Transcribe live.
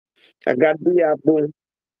Agadu ya bon.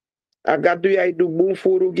 Agadu ya idu bun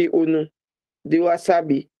furugi unu. Di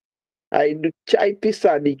wasabi. Aidu chai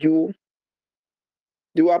pisa di ju.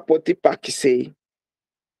 Di wa poti pakisei.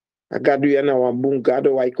 Agadu ya na wambun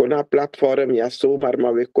gado wa ikona platform ya so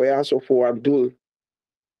marma we koya so fu wandul.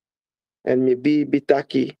 En mi bi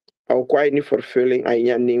bitaki. Au kwa ini vervulling aan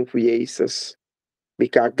je naam voor Jezus.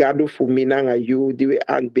 Bika gado fu minanga yu diwe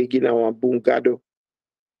an begina wambun gado.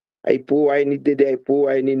 Ai pu ai ni dede, ai pu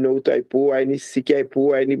ai ni notu, ai pu ai ni siki, ai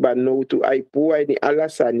pu ai ni banotu, ai pu ai ni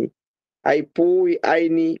alasani. Ai pu ai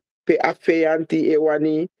ni pe afeyanti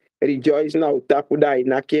ewani rejoice na utapu da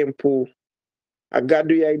inake mpu.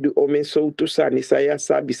 Agadu ya idu omen soutu sani saya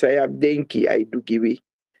sabi saya denki ai du giwi.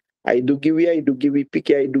 Ai du giwi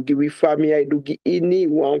piki ai du giwi fami ai du gi ini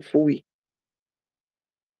wan fui.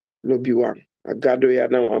 Lobi wan. Agado ya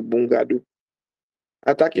na wan bungadu.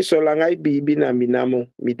 Ataki solangai bibi na minamo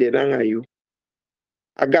midenanga yu.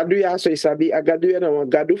 Agadu ya so isabi agadu ya na wan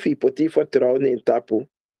gadu fi poti fo traune tapu.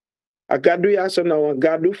 Agadu ya so na wan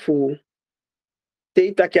gadu fu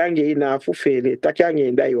te takiange ina fu fele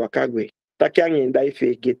takiange ndai wakagwe takiange ndai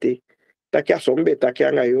fe gete takia sombe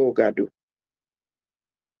takianga yo gadu.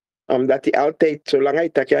 Omdat hij altijd, zolang hij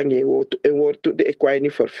takiange wordt de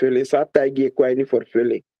ekwaini vervullen, sa tagi ekwaini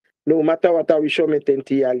vervullen. No matter what we show met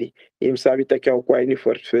tentiali, im sabi takia ekwaini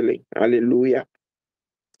vervullen. Hallelujah.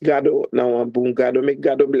 Gado na wan boom, gado make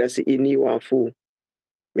gado bless ini wan fu.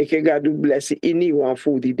 Make gado bless ini wan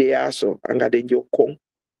fu di de aso, anga de jokon.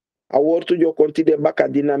 A wortu jokon ti de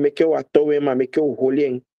bakadina, make wa towe ma make u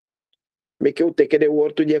holien. Make u teke de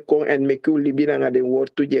wortu jekon en make u libina nga de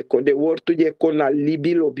wortu jekon. De wortu jekon na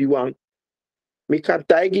libi lobiwan. Mi kan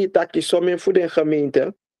taigi taki somen voor de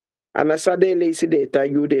gemeente. En als dat lezen de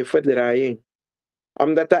taigi de verdraaien.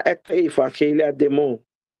 Omdat dat echt evangelie demon.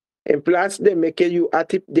 In plaats de make you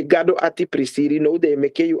ati de gado ati prisiri no de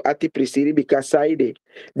make you ati prisiri because side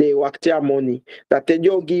de waktia money. Dat te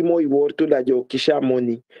jo gi mo wortu da jo kisha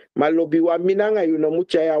money. Ma lobi wa minanga you no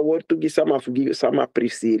mucha ya wortu gi sama fugi sama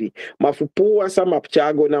prisiri. Ma fupuwa sama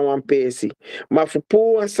chago na wampesi. Ma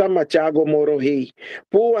fupuwa sama chago moro hei.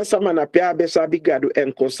 Puwa sama na pia be sabi gadu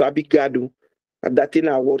enko sabi gadu. Dati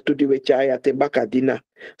na wortu di we chaya te bakadina.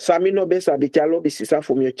 Sami no be sabi chalo bisisa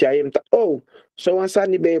fumyo chaya mta. Oh, so wansa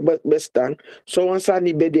ni be bestang, so wansa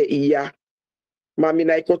ni be de iya. Mami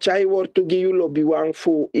na iko chai wortu gi yulo biwang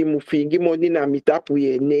fu imu fingi moni na mitapu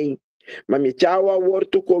ye nei. Mami chawa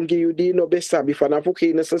wortu kongi yudi no be sabi fanafu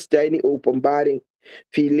kina sastai ni openbaring.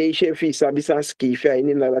 Fi leishe fi sabi sanskife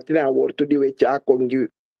ini na latina wortu di we cha kongi.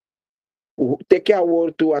 Teke a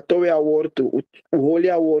wortu, atowe a wortu, uholi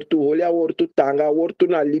a wortu, tanga a wortu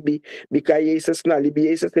na libi, bika Jesus na libi,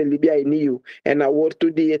 Jesus na libi a iniu, en a wortu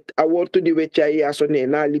di wecha aso ne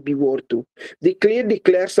na libi wortu.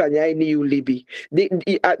 Declare sanya iniu libi.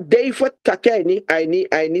 David take ni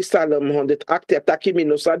Psalm 108, ataki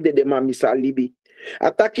minosa de mamisa libi.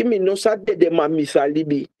 Ataki minosa de mamisa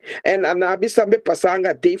libi. En anabi sambe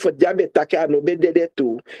pasanga David jabe take anobe de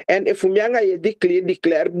tu. En if mianga ye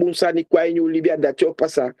declare bunsa ni kwa inyu libya dat yo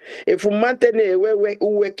pasa. If mantene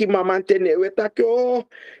we ki mamantene we takyo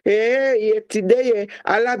ye today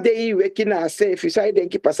ala de we ki na se if sai den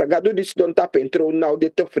ki pasa gado dis don tap intro now de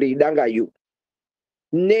te fridanga you.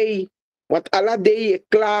 Nee, want ala de je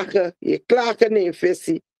klagen ne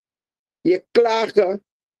fesi. Je klagen.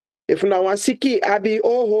 If na wasiki abi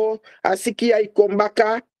oho asiki ai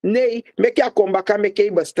kombaka nee meki a kombaka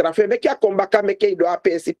meki bestrafe meki a kombaka meki do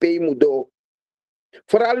apesi pei mudo.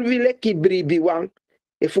 Vooral wile ki bribi wang.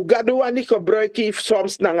 If u gado wani gebruiken if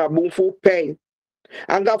soms nanga boomfu pain.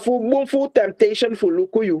 Anga fu boomfu temptation fu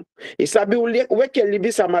luku you. Isabi weke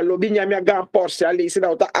libi sama lobi nyamia gan Porsche alisi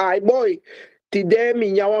na uta ay boy. Tide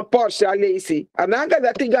mi nyawan Porsche alisi. Ananga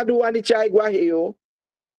dati gado wani chai gwa heyo.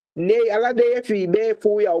 Nee ala de fi be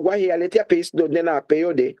fu ya gwa heyo aleti a pes do nena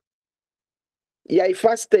peyo de. Yai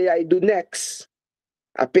faste yai do next.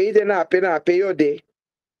 A pay de na peyo de.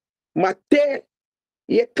 Mate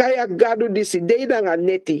ye kaya gado disi de nga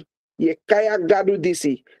neti ye kaya gado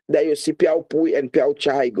disi da yo si piau pui en piau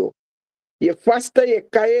chaigo ye fasta ye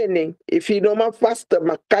kayening if you no man fasta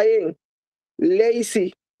makayeng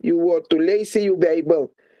lazy you want to lazy you be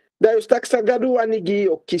able da yo staksa gado wanigi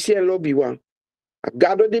yo kisien lobby wan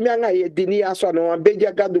gado di mianga ye dini aso na wan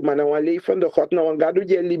beja gado mana wan lei van de god na wan gado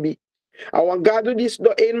je libi a wan gado dis do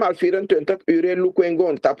 1 maal 24 uur luku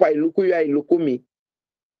engon tapa luku ya luku mi.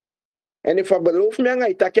 En if I beloof me nga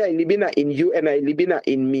itake I libina in you and I libina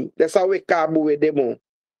in me. That's how we kabu we demo.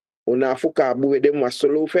 Una fu kabu we demo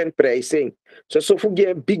solo fen praising. So fu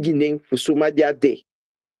get beginning for suma dia day.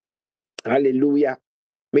 Hallelujah.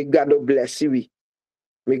 May God bless you.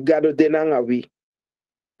 May God denanga we.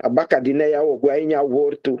 Abaka dinaya wogwainya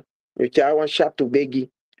wortu. Uchawan shatu begi.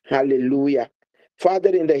 Hallelujah.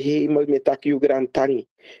 Father in the hemel, me tak you grantangi.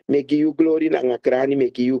 Me give you glory na ngakrani, me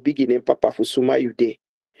give you beginning papa fusuma you de.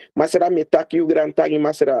 Masra me tak you grantangi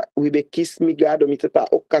masra we be kiss me gado mi tata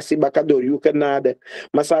okasi baka dor you kanada.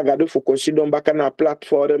 Masa gado fu consider baka na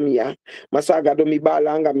platform ya. Masa gado mi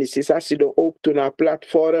balanga mi sisa sido ook to na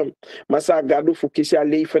platform. Masa gado fu kisi a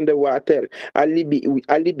levende water.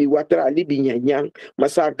 Alibi water alibi nyanyang.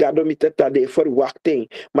 Masa gado mi tata de verwachting.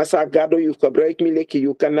 Masa gado you gebruik mi leki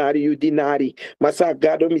you kanari you dinari. Masa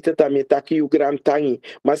gado mi tata me tak you grantangi.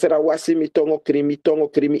 Masra wasi mi tongo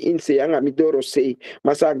krimi inse yanga mi doro sei.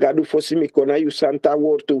 Masa gadu fosi mi kona yu santa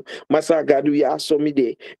wortu. Masa gadu ya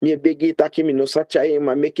asomide. Mi begi taki mi no sacha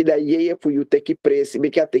ema. Meki da yeye fu yu teki presi.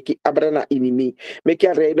 Meki a teki abrana inimi. Meki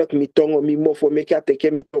a reidok mi tongo mi mofo. Meki a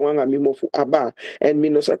teki mi tonga mi mofo aba. En mi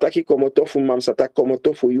no sataki komotofu mam sata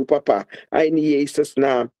komotofu yu papa. Aini Jesus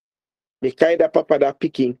naam. Mi kaida papa da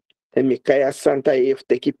picking. En mi kaya santa ef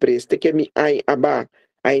teki presi. Teki mi ai aba.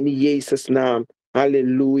 Aini Jesus naam.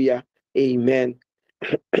 Hallelujah. Amen.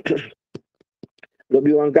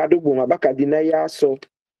 Lobi wangadu bunga baka dinaya so.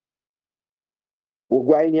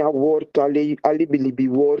 Ugwai ni a wortu ali bilibi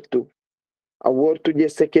wortu. A wortu je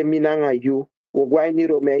seke minanga yu. Ugwai ni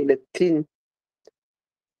Romeine 10.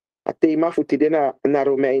 A tema futide na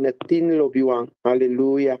Romeine 10 lobi wang.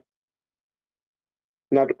 Hallelujah.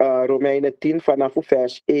 Na Romeine 10 vanaf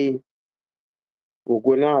vers 1.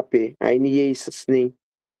 Ugonape. Aini Jesus ni.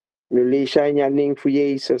 Nuleisha nya ning fu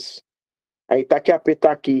Jesus. Ai taki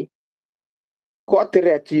apetaki. God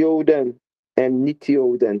redt Joden en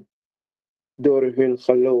niet-Joden. Door hun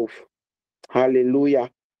geloof. Halleluja.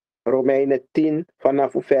 Romeinen 10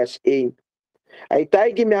 vanaf vers 1. Hij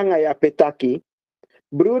taigi me ya petaki.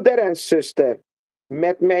 Broeder en zuster,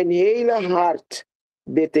 met mijn hele hart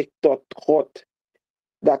bid ik tot God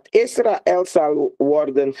dat Israël zal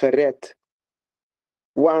worden gered.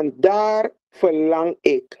 Want daar verlang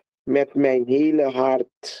ik met mijn hele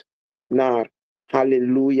hart naar.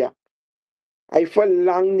 Halleluja. Hij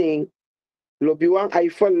verlangt niet. Lobiwang hij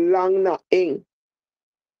verlangt naar één.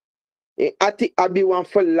 E ati abi wan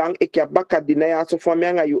verlang ik ya baka dinaya so for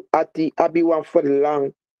menga yu ati abi wan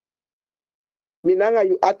verlang minanga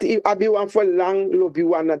yu ati abi wan verlang lobi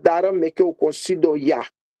wana daarom make u consider ya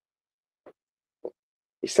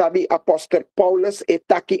isabi apostel Paulus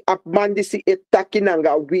etaki apmandisi etaki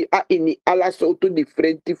nanga wi a ini ala so to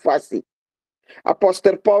differenti fasi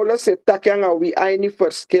apostel Paulus etaki anga wi a ini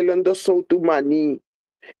verschillende so to mani.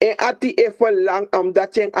 En ati e verlang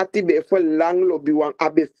omdat je ati be verlang lobi wan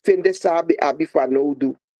abe fende sabi abi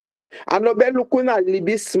fanodu. Ano be luku na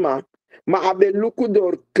libisma, ma abe luku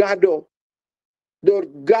door gado. Door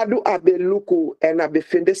gado abe luku en abe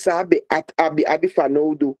fende sa abi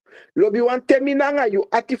fanodu. Lobi wan teminanga yu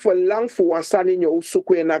ati verlang fu wansani nyo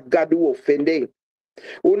usuku en a gado ofende.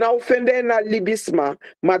 Una ofende na libisma,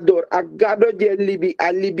 ma door a gado je libi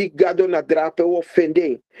a libi gado na drape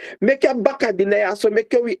ofende. Meke baka dinaya so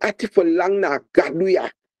meke wi ati verlang na gado ya.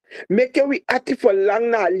 Meke wi ati verlang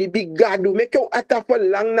na libi gado. Meke wi ati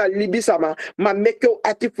verlang na libi sama. Ma meke wi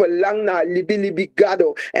ati verlang na libi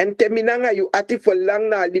gado. En teminanga yu ati verlang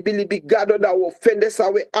na libi gado da wo fende sa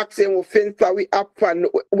we aksen wo fende sa we ap van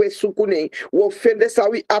we sukune. Wo fende sa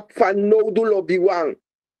we ap van no du lobi wang.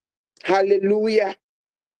 Hallelujah.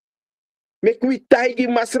 Mek wi taigi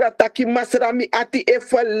masra taki masra mi ati e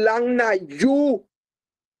verlang na you.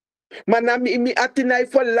 Manami mi ati na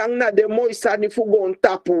verlang na de moisa ni fugon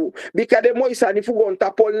tapu. Bika de moisa ni fugon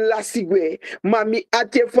tapu lasigwe. Mami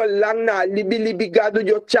ati verlang na libi gado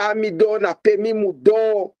jo chami do na pemi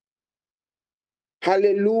mudo.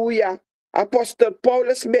 Hallelujah. Apostel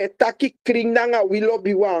Paulus me taki kring nanga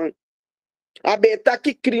wilobi wang. Abe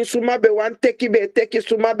taki kring suma be wan teki be teki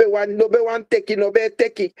suma be wan no be wan teki no be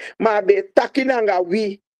teki. Ma be taki nanga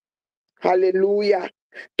wi. Hallelujah.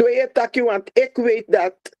 Twee taki want ik weet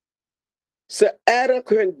dat ze erg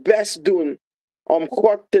hun best doen om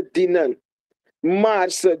God te dienen. Maar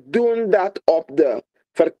ze doen dat op de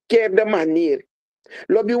verkeerde manier.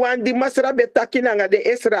 Lobi wan di masra be taki nanga de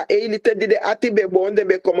Israëlieten die de ati be bonde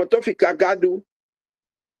be komoto fika gadu.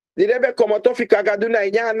 Die be komoto fika gadu na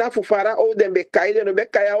inya na fufara o den be kaide no be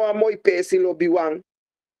kaya wa moi pesi lobi wan.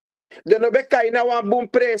 De no be kaya na wan boom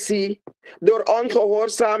presi door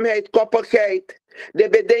ongehoorzaamheid, koppigheid. De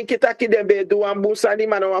bedenken taki den be du wan boom sani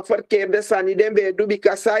man wan verkeerde sani den be du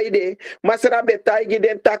bika saide. Masra be taigi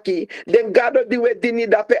den taki. Den gado di we dini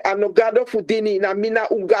dape ano gado fu dini na mina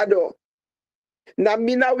u gado. Na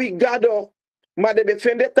mina wi gado. Maar de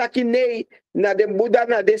befende taki nee. Na de Buddha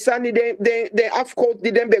na de sani de afkoot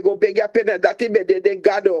die den be go begya pena dati be de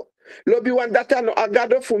gado. Lobi wan data no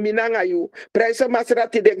agado fu minanga yu. Praise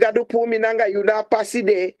masrati de gado pu minanga yu na pasi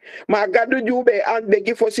de. Ma gado jube an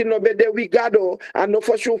begi fosi no be de wi gado. An no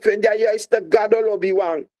foshu fendia ya is the gado lobi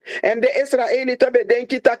wan. En de Israelite be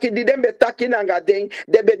denki taki di den be taki nanga den.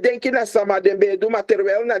 De be denki na sama den be du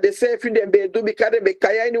materiel na de sefi den be du bikade be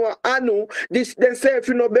kaya inwa anu. Dis den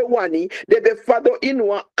sefi no be wani. De be fado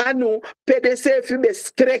inwa anu. Pe de sefi be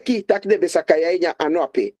skreki taki de be sakaya inya anu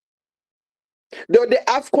ape. Door de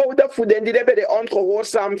afcode voeden die hebben de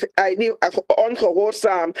ongehoorzaam,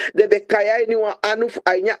 de bekaya ni anu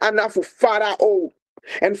anya anafu farao.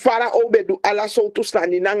 En farao be du ala so toestaan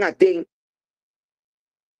ni nanga ding.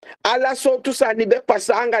 Ala so toestaan ni be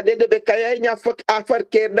pasanga de bekaya nya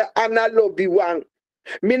verkeerde analobi wang.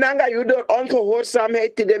 Minanga yu door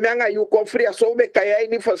ongehoorzaamheid die de menga yu konfri aso bekaya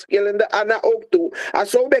ni verschillende ana ook toe.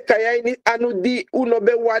 Aso bekaya ni anu di uno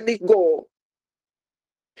be wani go.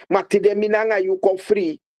 Maar tide minanga yu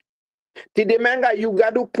konfri. Tide menga yu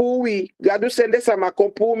gadu puwi, gadu sende sama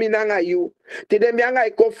kompu minanga yu. Tide menga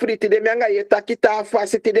yu konfri, tide menga yu takita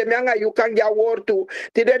afasi, tide menga yu kangya wortu.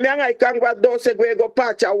 Tide menga yu kangwa dose gwego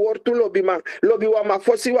pacha wortu lobi man. Lobi wa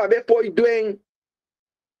mafosi wabe po idweng.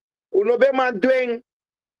 Ulobe man dweng.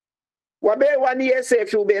 Wabe wani yese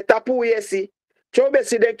fi ube tapu yesi. Chobe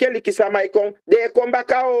si den keli kisama ikon. De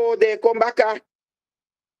kombaka o, de kombaka.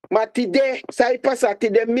 Ma tide, sa ipasa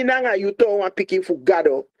tide minanga yu to wan piki fu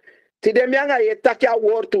gado. Tide mianga ye taki a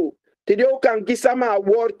wortu. Tide u kan gisama a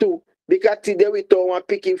wortu. Bika tide we to wan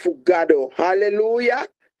piki fu gado. Hallelujah.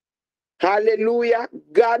 Hallelujah.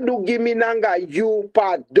 Gadu giminanga yu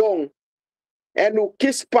pardon. En u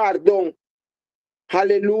kis pardon.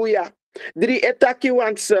 Hallelujah. 3 etaki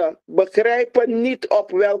want ze begrijpen niet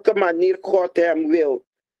op welke manier God hem wil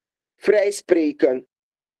vrijspreken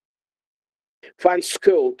van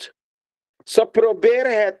schuld. Ze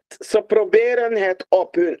proberen het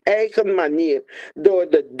op hun eigen manier door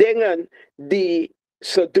de dingen die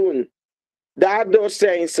ze doen. Daardoor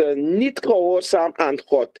zijn ze niet gehoorzaam aan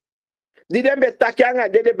God. Die den betakianga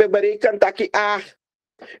de bebereken taki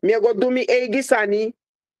mi go do mi egi sani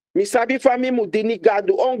mi sabi fami mudini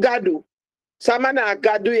gadu on gadu sama na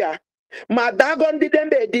gadu ya ma dagon di den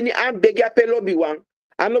be dini an bega pelobi wan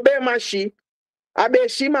anobe mashi abe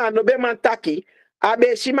shima anobe man taki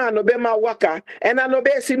abe shima anobe ma waka en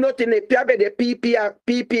anobe si noti ne piabe de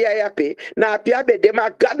PPA yape na piabe de ma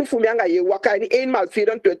gadu fumi anga ye waka ni 1 maal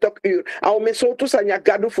 24 uur au me so tu sanya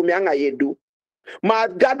gadu fumi anga ye du ma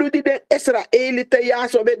gadu di den Israelite ya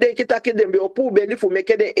so be de kitaki dembe opu be li fumi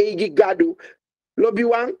ke de egi gadu lobi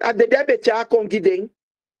wan adede be cha kongiden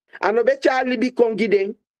anobe cha libi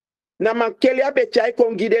kongiden na man kelia be cha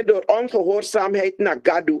kongiden door ongehoorzaamheid na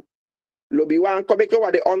gadu. Lobi wan komeke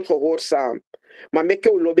wa de ongehoorzaam. Maar meke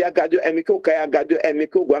u lobi a gadu en meke u kaya gadu en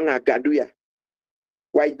meke u gwanga gadu ya.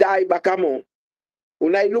 Wai dai bakamo.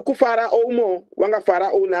 Unai luku fara mo wanga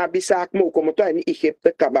fara na bisak mo komoto ani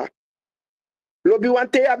Egypte kaba. Lobi wan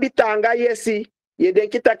te abitanga yesi. Ye den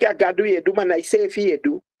kita kia gadu yedu mana isefi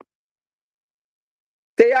yedu.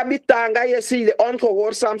 Te abitanga yesi de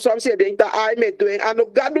ongehoorzaam soms je denkt dat ai me doen. Ano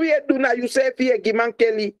gadu yedu na yusefi ye giman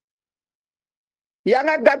keli.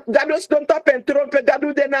 Yanga gado stond op en trompe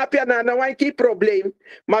gado de napia na wanki probleem.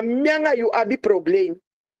 Maar mianga yu abi probleem.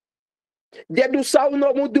 Die du sau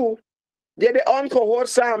no mudu. Die de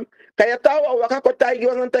ongehoorzaam. Kaya tawa wakakota igi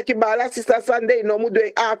wasanta kibala sista Sunday no mudu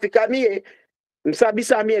en Afrika miye.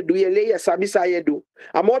 Msabisa miye du yele ya sabisa yedu.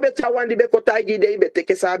 Amobe tawandi be kota igi de ibe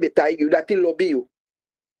teke sabe taigi dati lobby yu.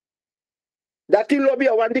 Dati lobby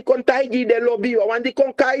yu wandi konta igi de lobby yu. Wandi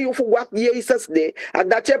konkai yu fu wak Jesus de.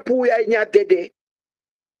 Adache puya inya dede.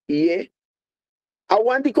 Ye.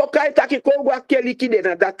 Awandi kokai taki kogwa keliki de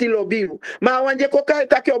na dati lobiru. Ma awandi kokai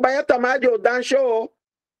taki obayata majo dansho.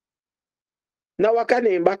 Na waka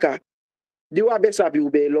ne mbaka. Diwa besabi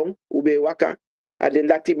ube long, ube waka. Aden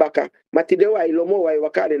dati baka. Matide wa ilomo wa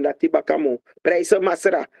waka aden dati baka mo. Praise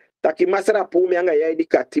masra. Taki masra pu mianga ya di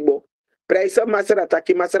katibo. Praise masra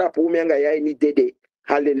taki masra pu mianga ya ni dede.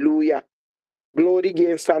 Hallelujah. Glory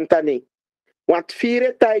gen santane. Want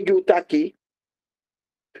fire taiju taki.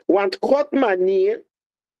 Want God manier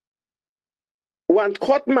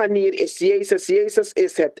is Jezus. Jezus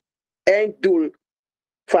is het einddoel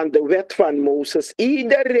van de wet van Mozes.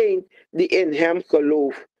 Iedereen die in hem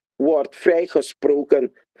gelooft, wordt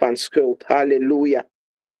vrijgesproken van schuld. Halleluja.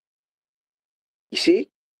 Je ziet?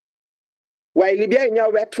 Wij libia in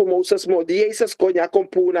jouw wet van Mozes, maar die Jezus kon je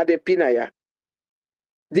compuna de pinaya.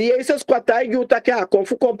 Die Jezus kwam tegen je kon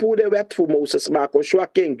voor compuna de wet van Mozes, maar kon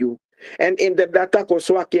zwaar ken je. En inderdaad kon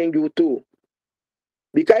zwaar ken je toe.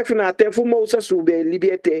 Bika ifuna te fu Moses ube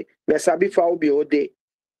liberté, me sabi fa obi ode.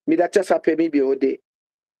 Mi dacha sape mi bi ode.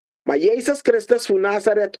 Ma Jesus Christus fu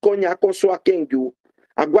Nazareth konya ko so akengu.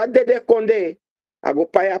 Agwa dede konde. Ago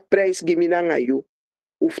paya prijs giminanga yu.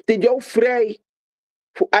 Uf tidio vrij.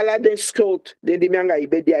 Fu ala den schuld. Den di mianga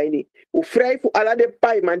ibe diaini. U vrij fu ala de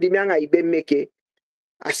pai man di mianga ibe meke.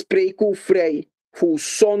 A spreku vrij. Fu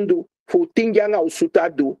sondu. Fu tingyanga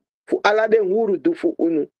usutadu. Fu ala den huru du fu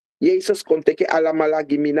unu. Jesus konteke ala mala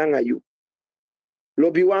giminanga yu.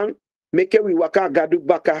 Lobiwan. Meke wi waka gadu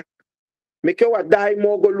baka. Meke wa dai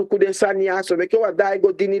mo go luku den sania so. Meke wa dai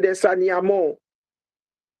go dini den sania mo.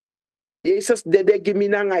 Jesus dede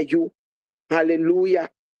giminanga yu. Hallelujah.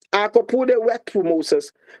 Ako pu de wet voor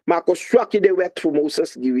Moses. Maar ako swaki de wet voor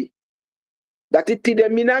Moses giwi. Dat it de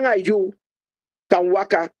minanga yu. Kan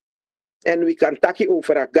waka. En we kan taki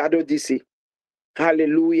over a gado disi.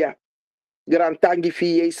 Hallelujah. Grantangi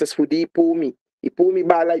fi Jesus voor die pumi. Ipumi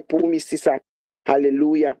bala ipumi sisa.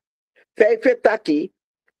 Hallelujah. Vijf taki.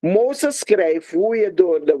 Moses schrijft hoe je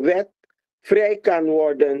door de wet vrij kan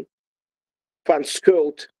worden van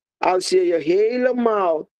schuld. Als je je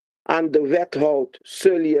helemaal aan de wet houdt,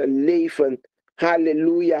 zul je leven.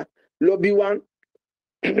 Halleluja. Lobiwan.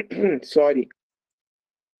 Sorry.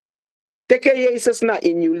 Teke Jezus na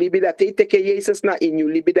in je libi, dat teke Jezus na in je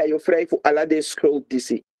libi, dat je vrij voor alle de schuld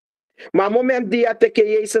disi. Maar moment die je teke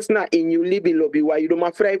Jezus na in je libi, lobiwa, je doet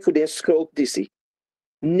maar vrij voor de schuld disi.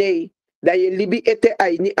 Nee. Dat je libi ete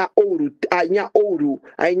aini a oru,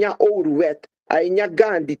 aina oru wet, aina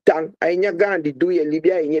gandi tang, aina gandi doe je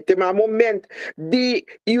libi aini. Te maar moment die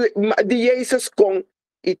Jezus kon,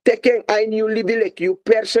 i teken aini you libi like you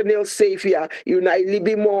personal savior, you na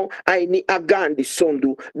libi mo aini a gandi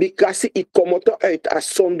sondu, because i komoto uit a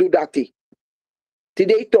sondu dati.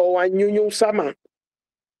 Tide to wan nyunyung sama.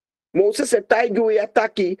 Moses etaigu ya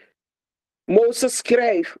taki. Mozes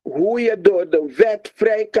schrijft hoe je door de wet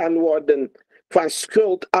vrij kan worden van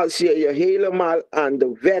schuld als je je helemaal aan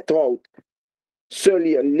de wet houdt. Zul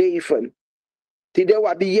je leven. Tide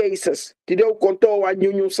wa bi Jezus. Tide wa konto wa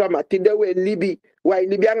nyunyu sama. Tide wa libi. Wa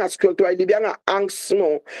libi anga schuld. Wa libi anga angst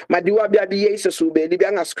no. Maar die wa bi Jezus ube. Libi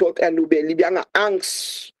anga schuld en ube. Libi anga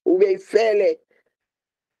angst. Ube fele.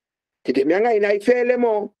 Tide mi anga ina fele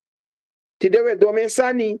mo. Tide we domen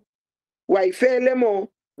sani. Wa fele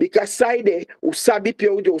mo. Because side usabi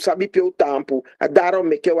pio tampu. Daarom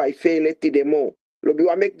meke wa fele tide mo. Lobi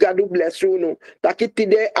wa mek gadu bless you no. Taki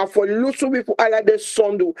tide afo lusu bifu ala de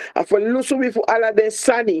sondu. Afo lusu bifu ala de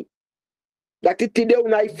sani. Dati tide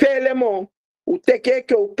una fele mo. U teke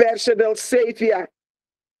ke u personal savior.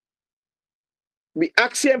 Bi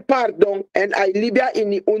action pardon en ai libia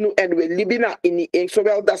ini unu en we libina ini en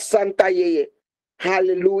zowel da santa yeye.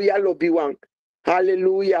 Hallelujah lobi wang.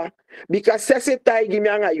 Halleluja. Because sesse taigi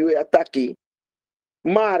mianga yu ataki.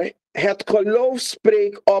 Maar het geloof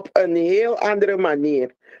spreekt op een heel andere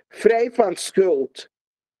manier. Vrij van schuld.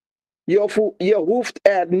 Je hoeft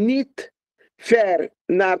er niet ver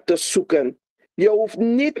naar te zoeken. Je hoeft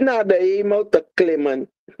niet naar de hemel te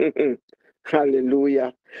klimmen.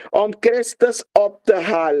 Halleluja. Om Christus op te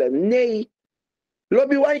halen. Nee.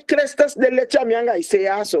 Lobi wai Christus de lecha mianga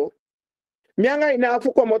iseaso. Mianga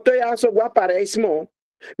inafu komoto ya so gwa Parijs mo.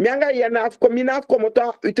 Mianga inafu kominafu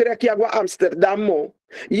komoto Utrecht ya gwa Amsterdam mo.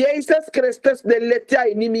 Jesus Christus de letia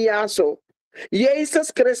inimi yaso.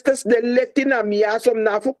 Jesus Christus de letina miyaso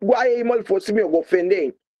nafu gwa emol fosimi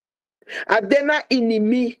ogofende. Adena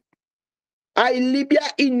inimi. Ai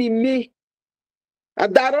Libya inimi.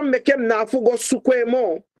 Adarom mekem nafu go sukwe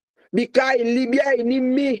mo. Bika Libya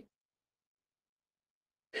inimi.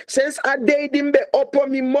 Since a day dimbe opo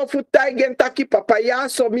mi mofu taigen taki papaya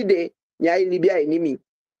so mi de nya Libya inimi.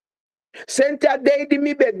 Since a day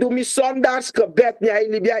dimbe be do mi sondars gebed nya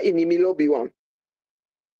Libya inimi lobi wan.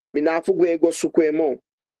 Mi na fu go sukwe mo.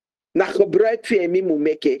 Na gebruik vir mi mu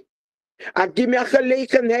meke. A give me a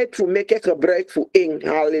gelegenheid voor meke gebruik voor ing.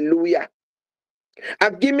 Halleluja. A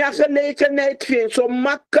give me a gelegenheid vir so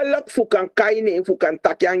makkelijk voor kan kaine voor kan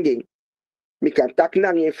takjanging. Mi kan tak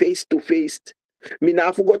nang face to face. Mi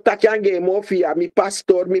na fugo takyange mofia mi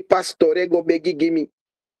pastor ego begi gimi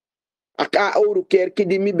aka oru kerki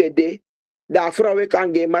di mi bede da frawe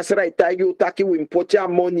kange masra itagi utaki wim pocha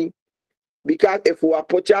money because if we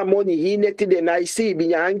pocha money he neti de na isi bi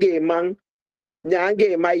nyange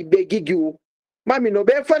mai begi giu mami no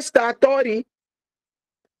be first story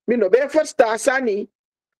mi no be first sani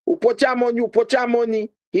upocha money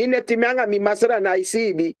he neti mianga mi masra na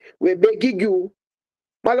isi bi we begi giu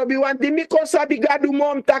Malobi wanti mi ko sabi gadu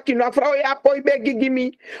mom taki no afra ya poi begi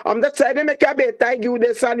gimi. Dat side me kabe taigi u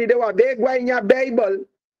de sani de wa begwa inya Bible.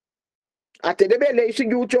 Ate de be leisi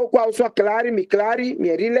gi ucho kwa uswa klari,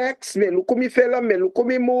 mi relax, me luku mi film, me luku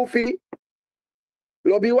mi movie.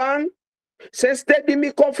 Lobi wan, Se steady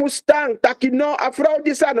mi confustan, taki no, a vrouw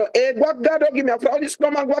die sa no, gwak gado gimi, a vrouw die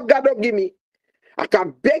no man gwak gado gimi. A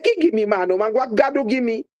kan beki gimi mano, man gwak gado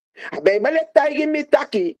gimi. A bay male tai gimi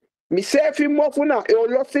taki, mi sefi mofuna, o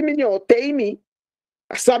losi mi nyo, tei mi.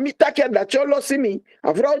 A sa mi taki da cho losi mi,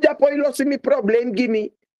 a vrouw ja po losi mi problem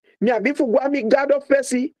gimi. Mi abifu gwa mi gado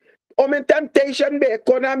fesi, omen temptation be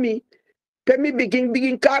economy, pe mi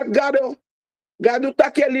begin kar gado. Gado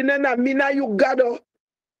taki eline na mina yu gado.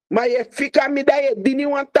 Maar je fika mi da je dini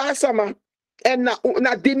wan tasama. En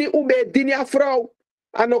na dini ube dini a vrouw.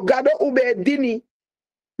 Ano gado ube dini.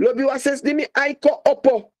 Lobi wases di mi aiko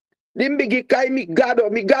opo. Dim bigi kai mi gado.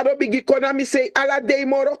 Mi gado bigi kona mi say ala day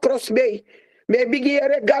moro cross bay. Me bigi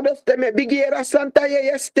ere gado ste me bigi era santa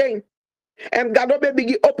ye steng. En gado be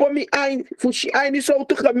bigi opo mi ein. Fushi ein is out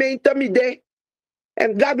gemeente mi de.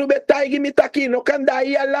 En gado be taigi mi taki no kan da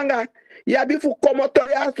iya langa. Ya bifu komoto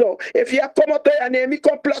ya so. If ya komoto ya nemi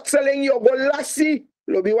komplot selling yo go lasi.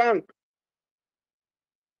 Lobi wang.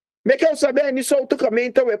 Meke u sabe ni so tu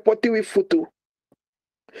gemeente we poti wi futu.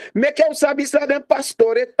 Meke u sabi sa den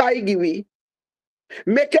pastore taigi wi.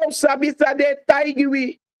 Meke u sabi sa de taigi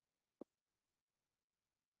wi.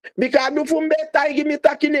 Bika du fumbe taigi mi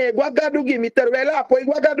takine. Gwa gadu gimi terwela apo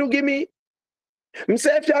gwa gadu gimi.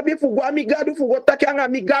 Mse fya bifu gwa mi gadu fu go takianga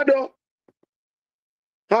mi gado.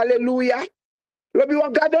 Hallelujah. Lobi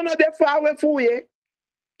wan gado no de fawe fuye.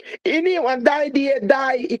 Ini wan dai die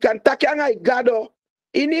dai. I kan takianga I gado.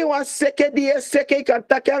 Ini wan seke die seke I kan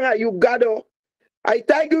takianga you gado. Ai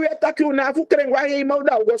taigi we taki una fu kren wa ye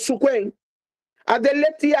mauda go sukwen. Ade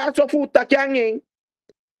leti aso fu takiangen.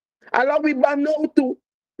 Ala wi banoutu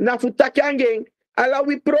na fu takiangen. Ala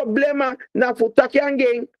wi problema na fu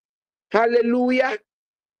takiangen. Hallelujah.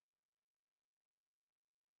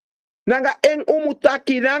 Nanga en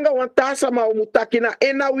umutaki nanga wantasa ma umutaki na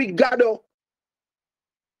ena wi gado.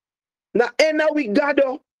 Na ena wi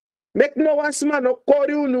gado. Mek no wansma no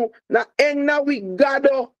kori unu na ena wi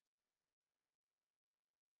gado.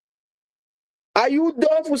 Ayu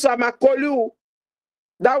dofu sa makolu.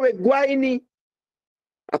 Dawe gwaini.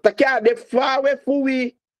 Atake a de fawe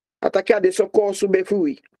fui. Atake a de sokosu be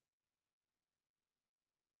fui.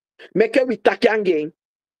 Meke wi takiangen.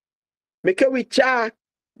 Meke wi cha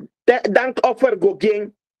dank offer go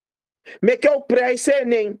gen. Meke u prijse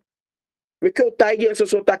ning. Meke u taigi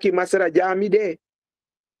so taki masera jami de.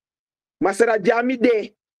 Masera jami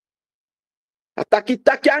de. Ataki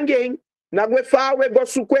takiangen. Nagwe fawe go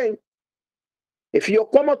sukwen. If you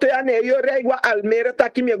come to ya ne yo regwa almere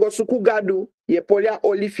taki me go suku gadu. Ye polia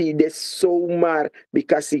olifi de so mar.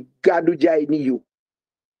 Because gadu jai ni you.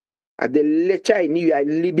 Ade lecha ni you. A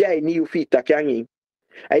libya ni you fi takiangen.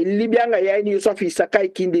 Ay libyanga ya ni so fi sakai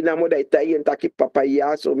kindi na moda itayen taki papa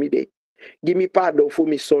ya so mi de. Gimi pardon fu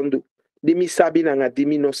mi sondu. Dimi sabi na nga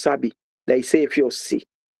dimi no sabi. Da I say if you see.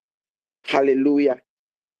 Hallelujah.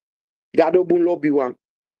 Gado bun lobi wan.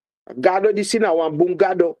 Gado di sina wan bun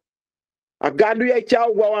gado. A gado ya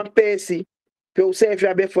chao gwa wan pesi. Pe u say if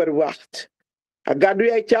ya be verwacht. A gado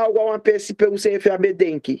ya chao gwa wan pesi pe u say if ya be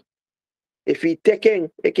denki. If he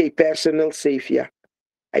teken eke personal safe ya.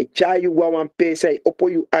 I try you one pace, I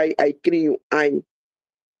open you eye, I clean you eye.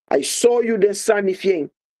 I saw you then son if yen.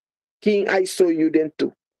 King, I saw you then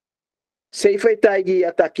too. Safe taigi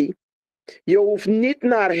ataki. Je hoeft niet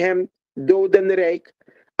naar hem, dodenrijk,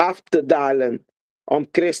 af te dalen. Om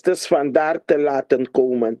Christus vandaar te laten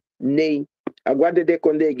komen. Nee. Agwade de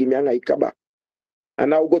konde gimianga ikaba.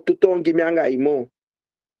 Ana ugo tuton gimianga imo.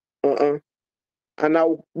 Ana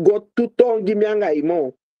ugo tuton gimianga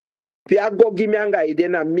imo. Pia go gimianga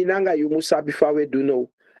idena minanga yu musabi fawe do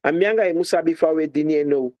no. Amianga yu musabi fawe dini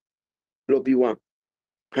no. Lobi wan.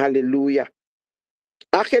 Halleluja.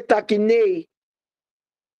 Achetaki nee.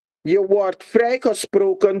 Je wordt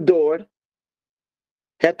vrijgesproken door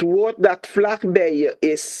het woord dat vlak bij je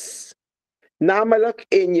is. Namelijk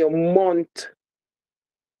in je mond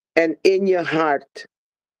en in je hart.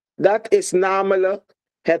 Dat is namelijk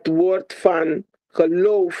het woord van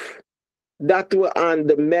geloof dat we aan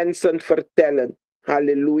de mensen vertellen.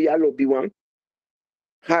 Halleluja, lobiwan.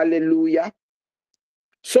 Halleluja.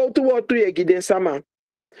 Zo te woord toe je giden sama.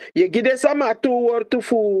 Je giden sama toe woord toe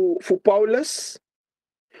voor Paulus.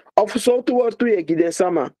 Of zo te woord toe je giden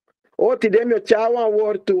sama. O ti dem yo chawan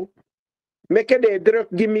woord toe. Meke de druk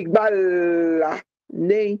gimik balla.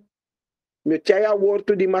 Nee. Myo chaya woord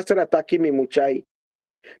toe di masara taki mi muchai.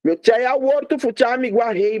 Myo chaya woord toe voor chami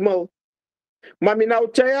gwa hemel. Maar mi nou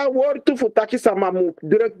chaya woord toe voor taki sama mu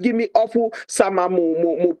druk gimi ofu sama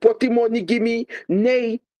mu poti money gimi.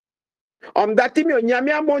 Nee. Omdat die myo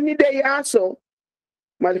nyamia money de yaso.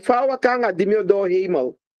 Maar fawa kanga di myo do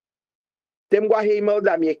hemel. Tem gwa hemel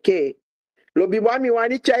da mi ke. Lobi wa mi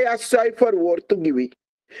wani chaya cipher word to giwi.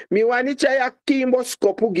 Mi wani chaya kimbo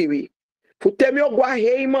skopu giwi. Futemi ogwa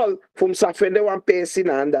hemel fum safende wan pesi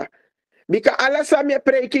nanda. Bika ala sa mi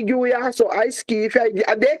preki giwi so I skif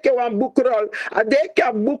adeke wan bukrol. Adeke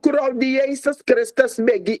a bukrol di Jesus Christus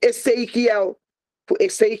begi Ezekiel. Fu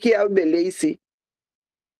Ezekiel de leisi.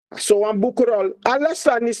 So wan bukrol. Ala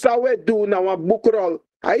sa ni sawe do na wan bukrol.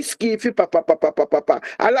 I skifi papa.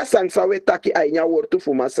 Ala sa ni sawe taki ainya wortu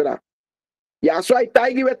fu masra. Ja, zo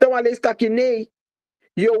taigi weten wel eens dat je nee.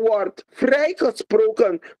 Je wordt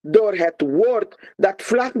vrijgesproken door het woord dat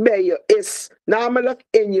vlakbij je is. Namelijk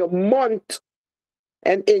in je mond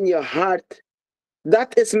en in je hart.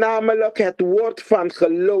 Dat is namelijk het woord van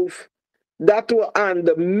geloof. Dat we aan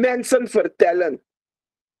de mensen vertellen.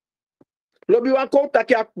 Lobi wan koop tak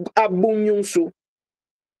je abunyunsu.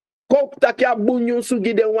 Koop tak je abunyunsu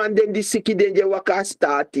giden wan den di siki den je waka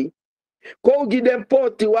stati. Ko giden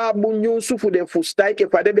poti wa abunyunsu fu den fustai ke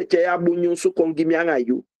fade beche ya abunyunsu kon gimianga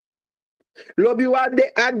yu. Lobi wa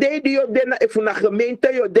de ade di yo den efu na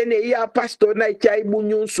gemeente yo den ya pastor na chai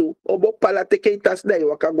abunyunsu obo palate ke tas da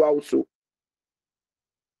waka gwausu.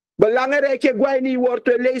 Belangrijk gwai ni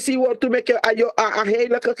wortu lesi wortu meke ayo a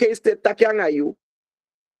heilige geest takyanga yu.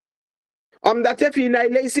 Omdat je fina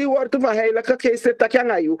leesi wordt van heilige geest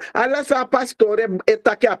takyanga yu. Alla sa pastore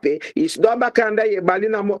etakyape. Is do bakanda ye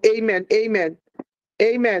balina mo amen.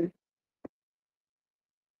 Amen.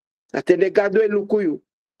 Atende gado elukuyu.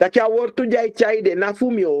 Takya wortu jai chaide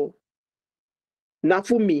nafumi o.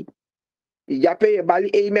 Nafumi. Yape ye bali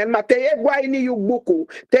amen. Ma teye gwai ni yu buku.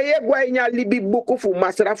 Teye gwai nya libi buku fu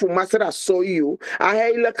masra so yu. A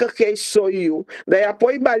heilige geest so yu. Da ya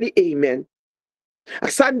poi bali amen.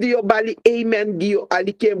 Asan dio bali amen dio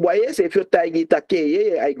alike boye se fio taigi take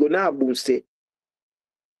ye ay gona abuse.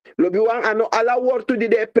 Lobi wan ano ala wortu di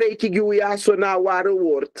de preki gu ya so na ware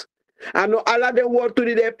word. Ano ala de wortu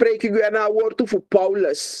di de preki gu na wortu fu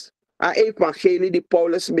Paulus. A evangelie di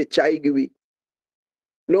Paulus me chai gu.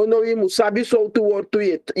 No wi musabi so tu wortu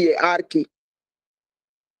ye arki.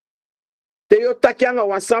 Te yo takyanga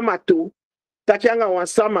wansama tu. Takyanga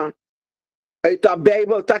wansama. Uit de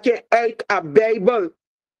Bijbel, takje uit de Bijbel.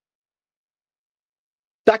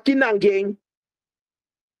 Takje nanging.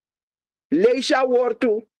 Lees je woord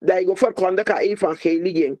toe, dat je verkondigt aan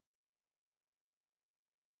evangelie ging.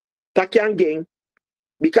 Takje nanging.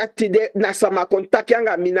 Bika tide na sama kon takje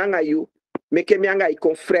anga minanga yu. Meke mianga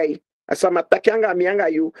ikon vrij. Asama takje anga mianga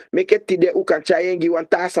yu. Meke tide u kan chayengi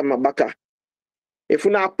wanta sama baka. If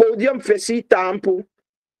na podium fesi tampu.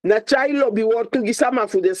 Na chai lobby wortu gisama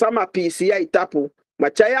fude sama pisi ya itapu. Ma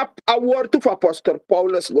chai a wortu fa pastor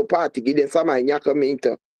Paulus go party giden sama inyaka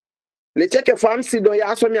minta. Le cheke fam si do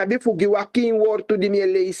ya so mi abifu giwa kin wortu di mi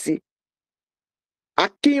leisi. A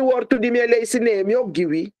kin wortu di mi leisi ne mi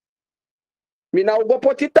giwi. Mina ugo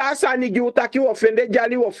potita sa ni giu taki ofende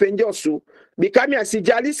jali ofende osu. Bika mi asi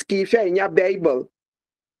jali skife inya Bible.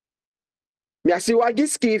 Mi asi wagi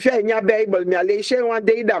skife inya Bible mi aleishe wan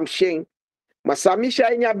dey dam sheng. Masami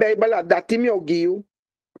shainya Bible dati mi ogiu.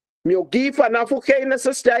 Mi ogi fanafu keina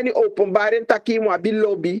sastani openbaring taki mo abi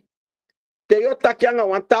lobby. Te yo takyanga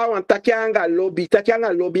wanta takyanga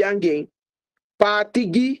lobby angeng.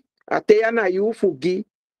 Patigi ateya na yufugi.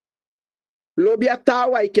 Lobby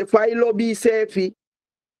atawa ikefai lobby sefi.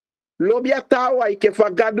 Lobby atawa ikefa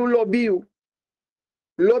gadu lobby yu.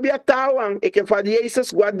 Lobby atawa ikefa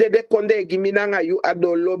Jesus gwade de konde giminanga yu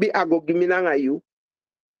ado lobby ago giminanga yu.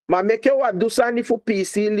 Ma meke wa dusani fu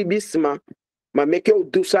pisi libisma. Ma meke wa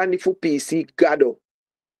dusani fu pisi gado.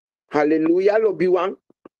 Hallelujah lobi wang.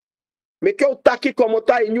 Meke wa taki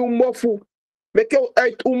komota inyu mofu. Meke wa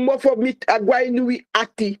uit umofo mit agwa inui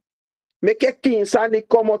ati. Meke kinsani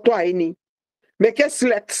komoto aini. Meke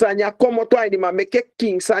slet sanya komoto aini. Ma meke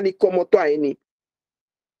kinsani komoto aini.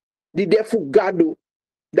 Di defu gado.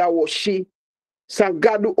 Da woshi. San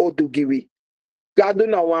gado odugiwi. Gado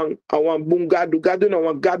na wan bungado, gado na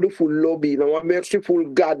wan gado full lobby, na wan merciful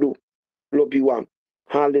gado lobby wan.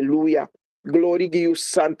 Hallelujah. Glory give you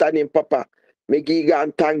Santa name Papa. Me giga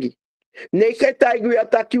antangi. Neke taigi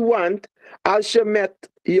ataki want, als je met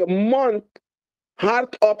je mond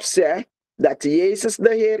hardop zegt dat Jezus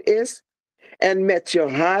de Heer is, en met je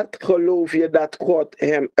hart geloof je dat God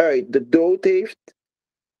hem uit de dood heeft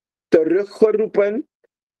teruggeroepen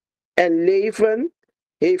en leven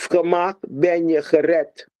heeft gemaakt, ben je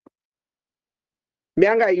gered.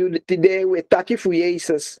 Mianga you today we taki fu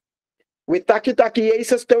Jesus. We taki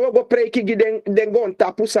Jesus te we go preki den gon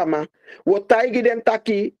tapu sama. We taigi den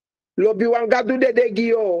taki lobi wanga du de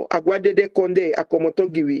gio agwa de konde akomoto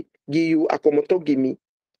giwi giyu akomoto gimi.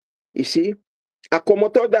 You see?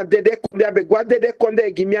 Akomoto da de konde abe gwa de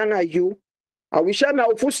konde gimianga you. Awisha na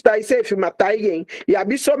ufusta ise fi mataigen. Ya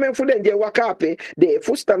biso men fu den je wakape. De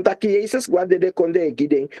fusta ntaki Jesus gwade de konde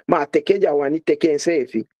giden. Ma tekeja wani teken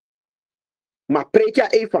sefi. Ma preka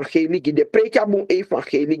evangelie gide. Preka bun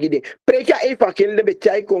evangelie gide. Preka evangelie be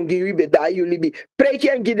chai kongi wi be da yu libi.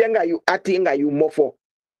 Preka gide nga yu ati nga yu mofo.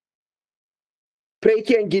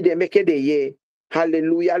 Preka gide meke de ye.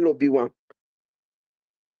 Hallelujah lobiwan.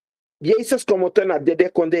 Jesus komoto na dede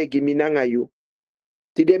konde gimina nga yu.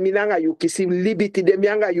 Tide minanga yu kisi libi tide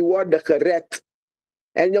mianga yu word de gered.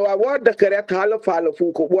 En jouw word de gered half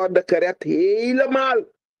word de gered helemaal.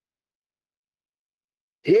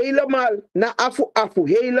 Helemaal. Na afu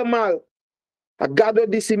helemaal. Agado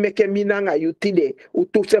disi meke minanga yu tide.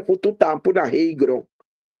 Utuse futu tampu na heigro.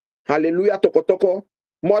 Hallelujah toko.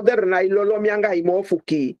 Mother na ilolo mianga imo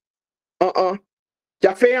fuki.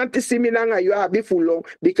 Ja feyanti si minanga yu abi fulong.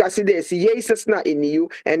 Because they see Jesus na in you.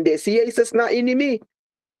 And they see Jesus na in me.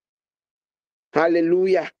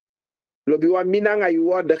 Hallelujah. Lobi wa minanga yu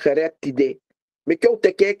word de gered tide. Meke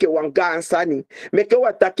utekeke wanga ansani. Meke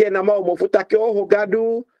watake na mao mofutake oho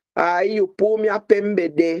gadu. Ayu pumi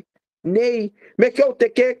apembede. Nee. Meke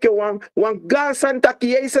utekeke wanga ansani taki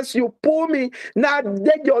Jesus yu pumi. Na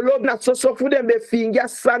dejo log na sosofude me fingia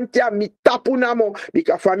santia mitapu namo.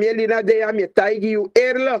 Bika family na deya me taigi yu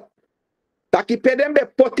erle. Taki pedembe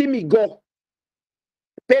poti mi go.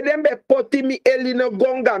 Pedembe poti mi elino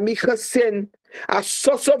gonga mi gesen. A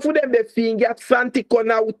sosofu de be fingia santi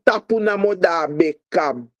kona utapu na moda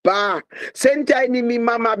bekaba. Sentia ni mi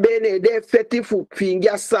mama bene de feti fu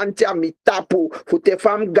fingia santia mi tapu fu te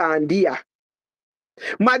fam gandia.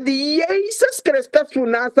 Ma di Jesus Christus fu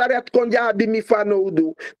Nazareth konja abi mi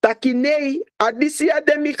fanoudu. Takinei adisia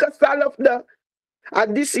de mi gesalofde.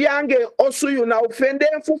 Adisia ange osu yu na ofende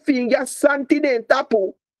fu fingia santi den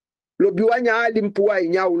tapu. Lobiwa nya alimpuwa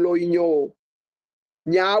inya ulo inyo.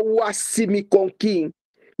 Nya wasimi konking.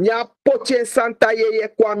 Nya poche santa yeye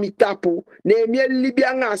kwa mitapu. Ne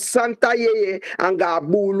libya nga santa yeye anga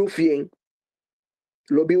abulu fien.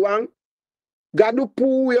 Lobiwang. Gadu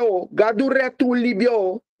puyo. Gadu retu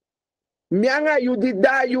libyo. Mianga yudi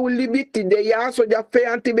da yu libiti de ya so ja fe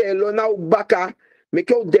antibe elona ubaka.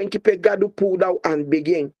 Meke u denki pe gadu pu da an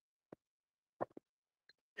begin.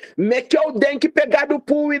 Meke u denki pe gadu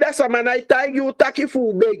pu wida samana itagi utaki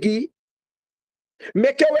fu begi.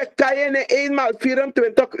 Meke we kayene eenmaal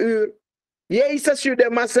 24 uur. Jezus je de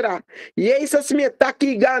masra. Jezus me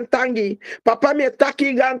taki gan tangi. Papa me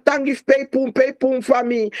taki gan tangi. Pay poem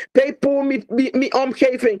fami. Pay poem mi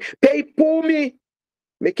omgeving. Pay poem mi.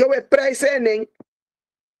 Meke we prijzen.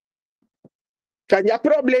 Kan ya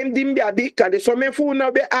probleem dim biabi. Kan de somen fu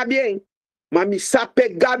na be abien. Maar mi sape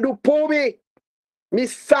gadu poemi. Mi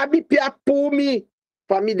sabi pia poemi.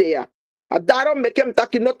 Familia. A daarom mekem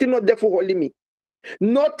taki noti no defu holimi.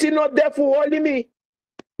 Noti no defu holimi.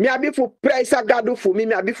 Mi abi fu prijsa gadu fu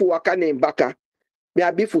mi abi fu wakane baka. Mi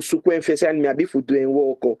abi fu sukwen fesen, mi abi fu doen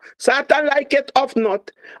woko. Satan like it of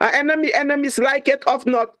not. Our enemies like it of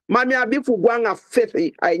not. Ma mi abi fu gwanga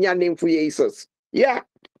fethi. A inya name fu Jesus. Yeah.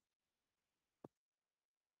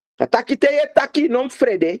 Ataki teye taki non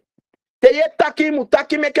frede. Teye taki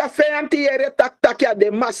mutaki meka feyanti yere taki a de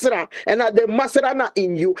masra. En a de masra na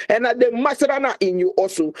in you. En a de masra na in you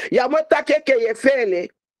also. Ya mo take ke ye fele.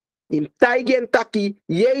 In taigen taki,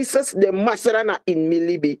 Jesus de masrana in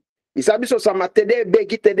milibi. Isabi so samate de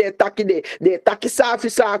begi te de taki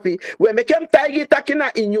safi. We mekem taigi taki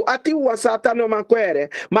na inyu ati wasata no mankwere.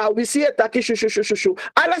 Ma wisi e taki shushu.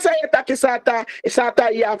 Ala sa e taki sata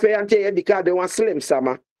ya fe ante ye dika de wan slim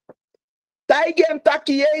sama. Taigen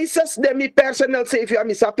taki Jesus de mi personal savior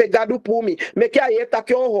mi sa pegadu pumi. Meke aye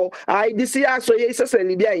taki oho. Ai disi aso Jesus e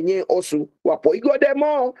libya inye osu. Wapo igo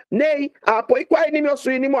demo. Nei. Apo ikwa inimi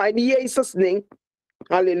osu inimo. Ai Jesus ning.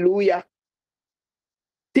 Halleluja.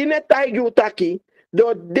 Tine taigi taki.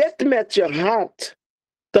 Door dit met je hart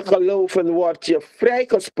te geloven word je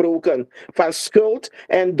vrijgesproken van schuld.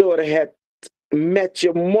 En door het met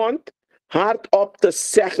je mond hardop te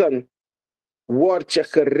zeggen word je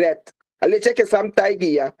gered. Alleen check eens aan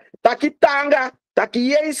Taigia. Taki tanga, taki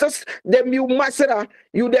Jezus, de miu masra,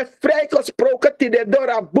 you de vrijgesproken ti de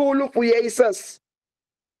dora bulu voor Jezus.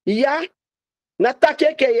 Ja? Na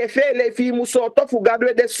take ke ye fele fi musoto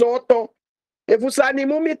fugadwe de soto. E fusani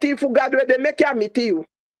mumiti fugadwe de meke amiti you.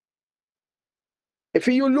 If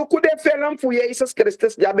you look at the film for Jesus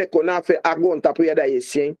Christus, jabe kona fe agon tapu yada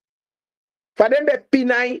yesien. Fadembe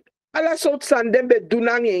pinai, ala sot sandembe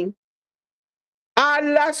dunangeng.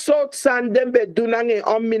 Ala sot sandembe dunangeng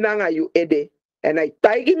minanga you ede. En I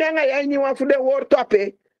taigi menga ya niwa fu de word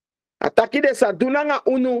tope. Ataki de sa dunanga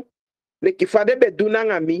unu. Leki fadembe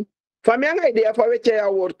dunanga mi. Famianga idea fa weche ya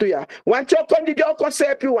wortu ya. Want yo kon di jo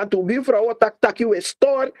concept you want to be for what tak you a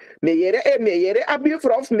store. Me yere abi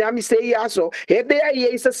for of me ami say ya so. He de ya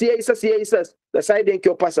Jesus. The side denk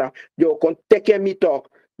yo pasa. Yo kon take me talk.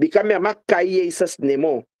 Bika me ama kai Jesus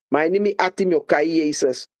nemo. My enemy atim yo kai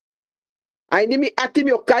Jesus. I enemy atim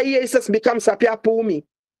yo kai Jesus become sapia pumi.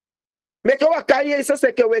 Meke wa kai Jesus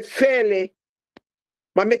eke we fele.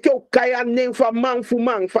 Maar me ke kaya name for man for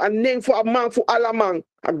man, for a name for a man for alla man,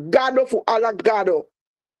 a gado for alla gado.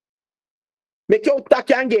 Make you take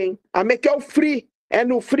again, and make you free and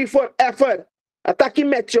you free forever. Attacking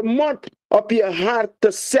met je mond op je hart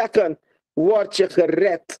te zeggen, word je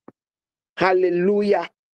gered. Halleluja.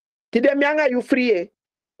 Kide mianga you free,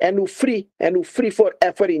 and you free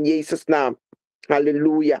forever in Jesus' naam.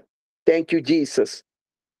 Halleluja. Thank you, Jesus.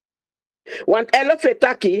 Want 11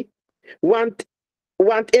 taki,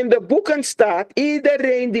 Want in de boeken staat,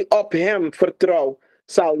 iedereen die op hem vertrouwt,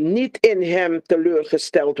 zal niet in hem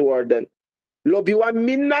teleurgesteld worden. Lobiwa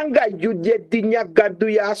minanga yu je dinya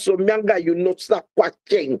gaduya so mianga yu no sa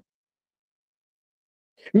kwacheng.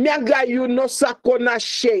 Mianga yu no sa kona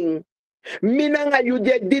sheng. Minanga yu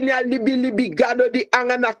je dinya libi gado di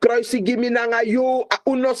anga na kruisi gi minanga yu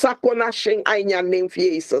uno sa kona sheng ainya name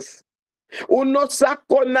Jesus. Uno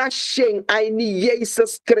sakona sheng aini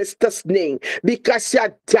Jesus Christus name because ya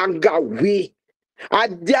danga we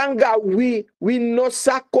no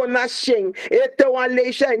sakona sheng ete wan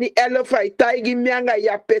leisha ni elefai taigi mianga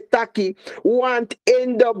ya petaki want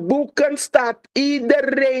in de boeken staat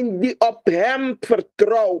iedereen die op hem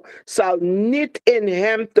vertrouwt zal niet in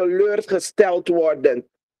hem teleurgesteld worden.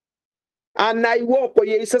 Anai woko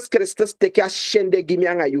Jesus Christus teke shende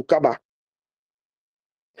gimianga yukaba.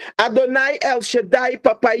 Adonai El Shaddai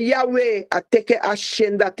Papa Yahweh ateke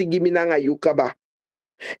ashenda tigiminanga yukaba.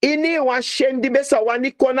 Ini wan shendi besa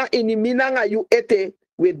wani kona ini minanga yu ete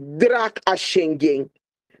we drak ashengeng.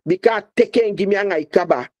 Bika teke ngimianga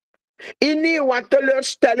ikaba. Ini wan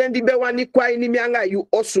teleurstellen di be wani kwa ini mianga yu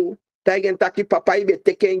osu. Taigen taki papa ibe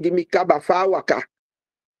teke ngimi kaba fawaka.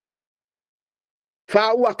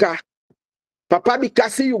 Papa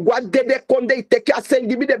bikasi you gwa dede konde iteke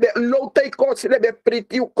asengi bi debe lote ikosi debe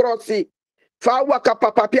priti u krosi. Fa waka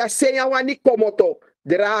papa pia senya wani komoto.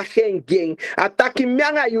 Dra gen. Ataki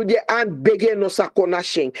mianga you de an bege no sakona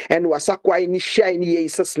sheng. En wasakwa ini shine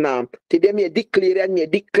Jesus naam. Tide me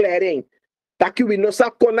declaring. Taki we no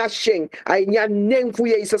sakona sheng. Ainya name fu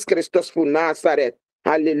Jesus Christus fu Nazareth.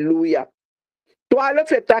 Halleluja.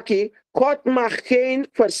 12 etaki. God mag geen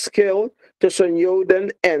verschil tussen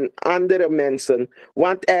Joden en andere mensen,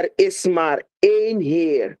 want is maar één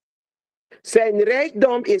Heer. Zijn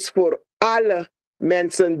rijkdom is voor alle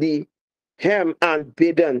mensen die hem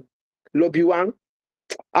aanbidden. Lobiwang,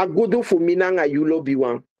 agudu fuminanga yu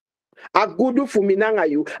lobiwang. Agudu fuminanga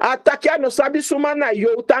yu. Atakia no sabi sumana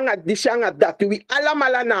yu tanga dishanga datu wi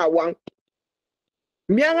alamala na wang.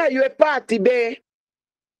 Mianga yu pati be.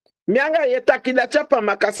 Mianga yetaki da chapa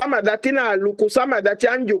makasama datina lukusama dati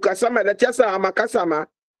anjuka sama dati sa makasama.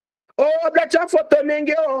 Oh, da cha foto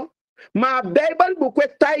nenge o. Ma Bible bukwe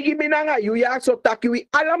taigi minanga yu ya so taki wi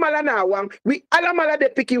alamala na wang. Wi alamala de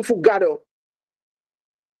piki fu gado.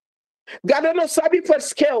 Gado no sabi for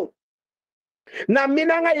skill. Na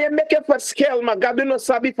minanga ye meke for skill, ma gado no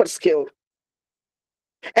sabi for skill.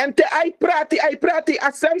 En te ai prati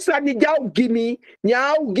asensa ni jau gimi,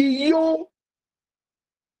 nyau gi yu.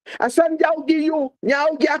 Asan jau gi yu,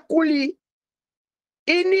 nyau gi akuli.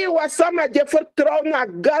 Ini wasama je vertrouw na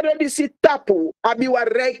gado disi tapu, abi wa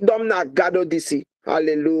rijkdom na gado disi.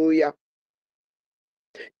 Halleluja.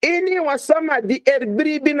 Ini wasama di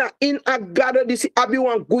erbribi na in a gado disi, abi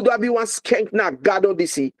wan gudo, abi wan skenk na gado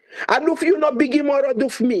disi. Aduf you no bigi moro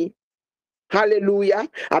duf mi. Halleluja.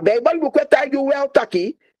 A Bible bukweta yu wel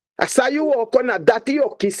taki, asayu woko na dati yo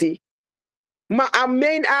kisi. Maar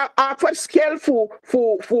amen, a verschil voor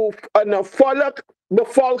een volk,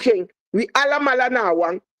 bevolking. We allemaal na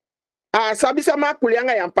wang. A sabi sama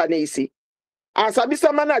kulianga yampanesi. A sabi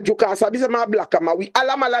sama na juka, a sabi sama blakama. We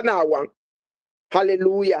allemaal na wang.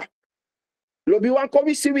 Halleluja. Lobi wan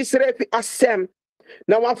komi si wisrefi asem.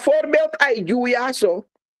 Na wan voorbeeld ay juya so.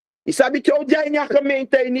 Isabi kyo jay nya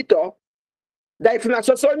gemeente nito. Da ifna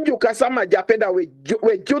so son juka sama japeda we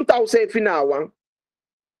junta usefi na wang.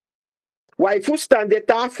 Waifu stande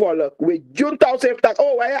tafel, we junta usefta,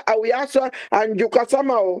 oh, we asa and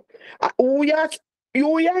jukasama o.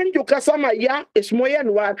 Uyan jukasama ya is moyen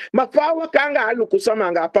wan, mafawa kanga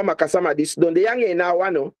alukusama nga pa makasama dis donde yang na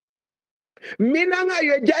wano. Minanga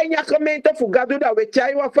yo jay nya gemeente fugado da we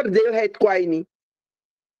chai wa verdeelheid kwaini.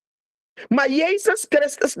 Maar Jezus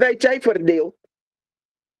Christus dat jij verdeelt.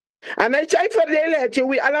 En hij zei verdelen,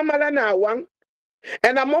 we allemaal na wang.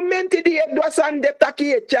 En a momenti die je dosan de taki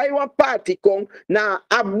je chai wan party kon, na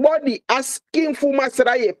a body asking fu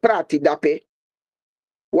masra je prati dape.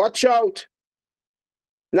 Watch out.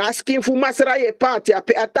 Na asking fu masra je party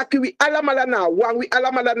ape ataki we allemaal na wang, we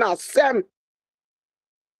allemaal na sem.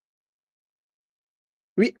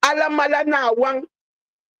 We allemaal na wang.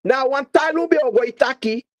 Na wan talu be ogo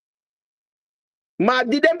itaki. Maar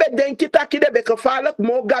die den be denki taki de be gevaarlijk,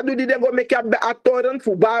 mo gadu die den go make up be atoren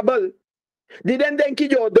fu babel. Die den denki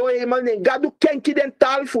jo do eenmaal nen gadu kenki den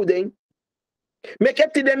taal fu den.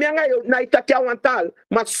 Meketi de mianga yo na itaki awantal,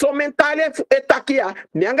 maar so mentale etaki ya,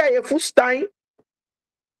 mianga ye fu stein.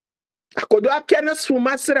 Akodo a kennis fu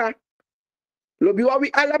masra. Lobi wa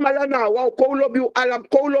wi alamala na wa ko lobi u alam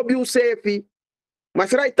ko lobi u sefi.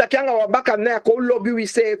 Masra itaki anga wa baka na ko lobi wi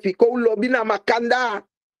sefi, ko lobi na makanda.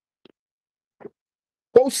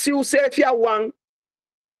 Ko si u sefi awang.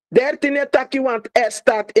 13 taki want er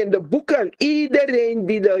staat in de boeken. Iedereen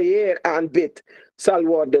die de Heer aanbidt, zal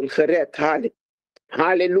worden gered.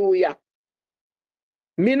 Halleluja.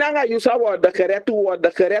 Minanga yusa worden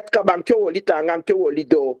gered kabang ke woli tanga ke woli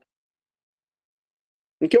do.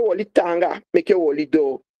 Nke woli tanga me ke woli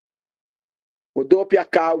do. Odopia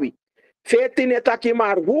kawi. 14 taki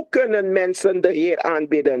maar hoe kunnen mensen de Heer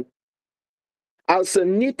aanbidden als ze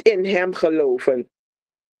niet in hem geloven?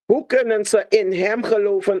 Hoe kunnen ze in hem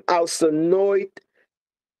geloven als ze nooit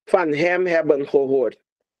van hem hebben gehoord?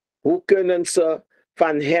 Hoe kunnen ze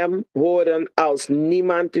van hem horen als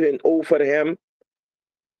niemand hun over hem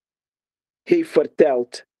heeft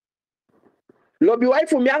verteld? Lobi wai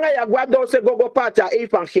fu mianga ya guado se gogo pata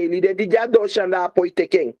evangelie de di jado shanda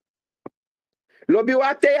poiteking. Lobi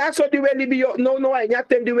wate aso di we libio no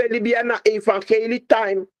enyatem di we libia na evangelie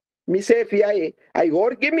time. Mi se fiae. I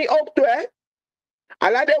hoor give me ook to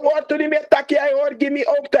Ala de woord to die me taki I hoor give me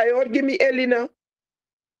ook to I hoor give me Elina.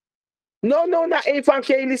 No na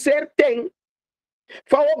evangelie ser ting.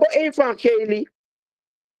 Fa obo evangelie.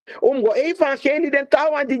 Go evangelie den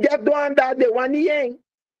tawan di jado anda de wani yeng.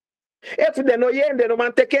 If de no yen de no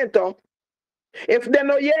man teken to. If de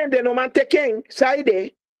no yen de no man teken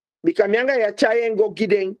saide. Bikamianga ya chayen go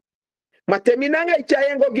giden. Mateminanga ya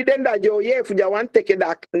chayen go giden da jo ye fuja wan teke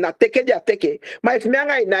da na teke ja teke. Ma if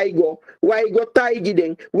mianga ina igo. Wa igo tai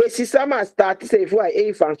giden. We sisama start se fu ai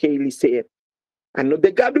evangelie se. Ano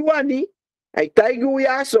de gaduani. Ai tai gu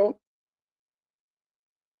yaso.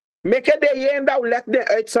 Meke de yenda u lek de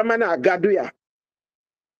uit samana gaduya.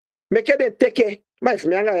 Meke de teke. Ma if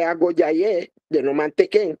mianga ya go ja ye. De no man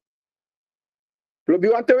teken. Lobi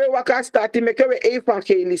wante we waka stati meke we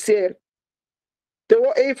evangeliseer. Te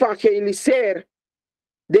wo evangeliseer.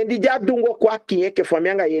 Den di ja dungo kwa kinye ke fa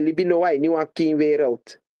mianga ye libi no wa ni wan kin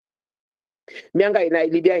wereld. Mianga ina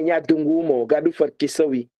libia nya dungu mo gadu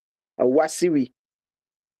verkisawi. A wasiwi.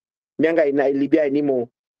 Mianga ina libia ni mo.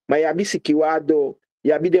 Ma ya bisiki wado.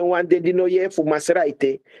 Ya bi den wan den di no ye fu masra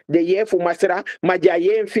ite. De ye fu masra. Ma ja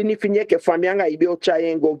ye fini ke fa mianga ibi o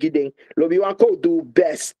chayen go giden. Lobi wan ko do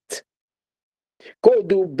best. Ko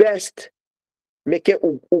do best. Meke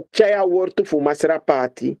u chaya wortu fu masra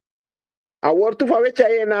party. A wortu fa we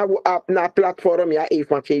chaya na platform ya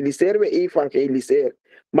evangeliseer we evangeliseer.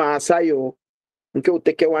 Ma asayo. Nke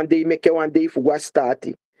uteke wande meke wande fu wa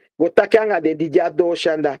stati. Go takanga de dija do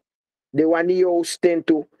shanda. De wani yo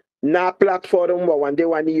stentu. Na platform wa wande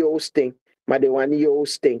wani yo sten. Ma de wani yo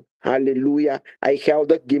sten. Hallelujah. I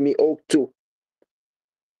held it, give me ook toe.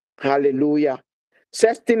 Hallelujah.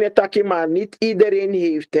 16 etaki, maar niet iedereen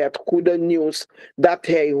heeft het goede nieuws dat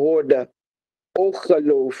hij hoorde. Ook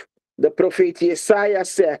geloof. De profeet Jesaja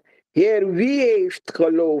zegt, Heer, wie heeft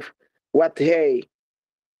geloof wat hij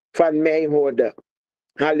van mij hoorde?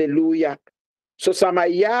 Halleluja. So sama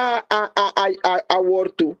ya a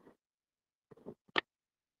wortu.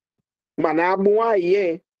 Manabu a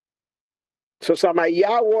ye. So sama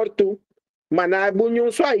ya wortu. Manabu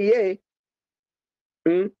nyuso a ye.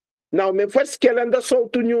 Nou, me first kelenda so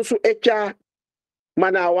tu nyusu echa.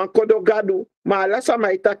 Mana wan kodo gadu. Ma la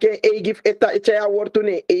sama itake egif eta echa ya wortu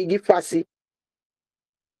ne egif fasi.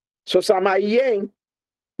 So sama yen.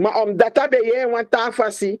 Ma data be yen wan ta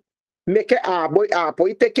fasi. Meke boy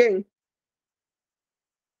iteken.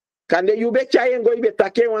 Kande you be chayen go ibe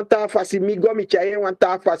take wan ta fasi. Mi go mi chayen wan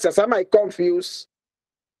ta fasi. Sama I confuse.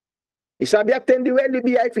 Isabi atendi we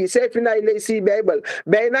libi ya ifi. Se fina ile si Bible.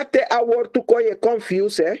 Be na te a wortu ko ye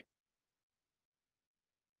confuse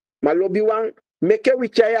Malobi wan meke wi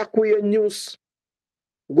chaya kuye news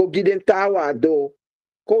go giden tawa do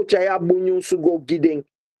ko chaya bu news go giden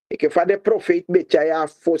eke fade prophet be chaya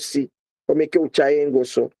fosi o meke u chaya ngo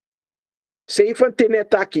so se ifan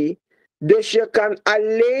tenetaki Dus je kan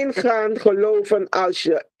alleen gaan geloven als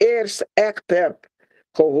je eerst echt hebt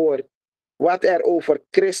gehoord wat er over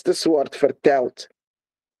Christus wordt verteld.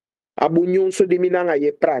 Abunyonsu di minanga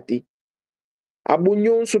je prati.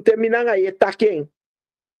 Abunyonsu te minanga je taking.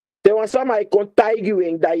 Te wansama je kon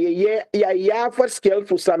taigi dat je verschil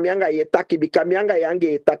voor samyanga je taki bikamyanga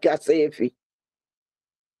yange je taki asefi.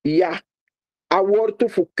 Ja, a woord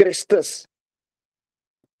voor Christus.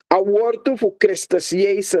 A woord voor Christus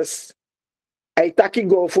Jezus. Hij taki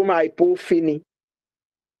go voor mij po fini.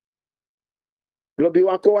 Lobi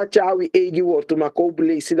wanko wa chawi egi woord maar ko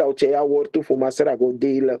blesi dat je ja woord voor masera go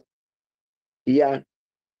delen. Ja.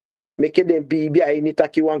 Meke den bibi ai ni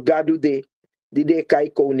taki wan gadu de. Di de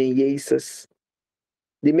kai koning Jezus.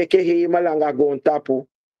 Di meke hema langa gon tapu.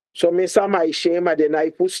 So me sama ishema de na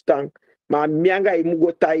ifustang. Ma mianga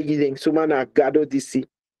imugo taigi den. Suma na gado disi.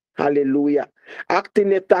 Halleluja. Akti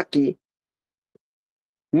netaki.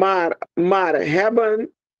 Maar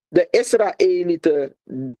hebben de Israëlieten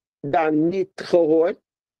dan niet gehoord?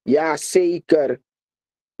 Ja, zeker.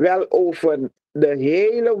 Wel over de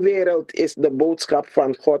hele wereld is de boodschap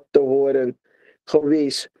van God te horen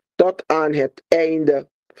geweest. Tot aan het einde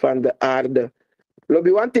van de aarde.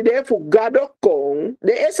 Lobi want de fu gado kong.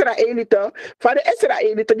 De Israëlieten. Van de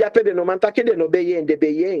Israëlieten jape de no mantake de no beyen. De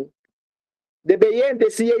beyen. De beyen de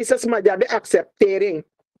si Jezus ma jabe acceptering.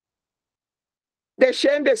 De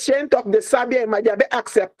shen toch de sabie ma jabe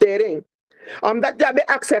acceptering. Omdat jabe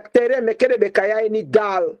acceptering me kere bekaya ni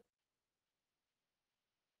dal.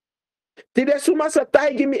 Tide suma sa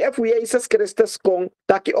taigi mi efu Jezus Christus kong.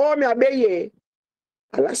 Taki o mi abeye.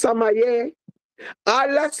 Ala sama ye.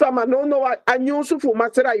 Alla sama no anyusu fu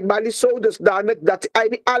masera ibali so dus danet dat I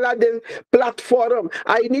need alla de platform.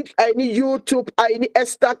 I need YouTube, I need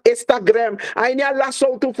Instagram. I need alla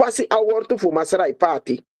so to fasi awortu fu masera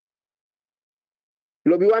party.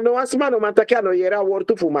 Lobi wano wasma no mantake ano yera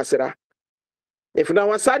awortu fu masera. If na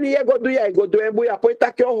wasani ye godu ya godu embu ya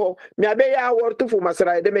poita kyoho mi abe ya awortu fu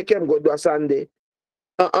masera ede mekem godu asande.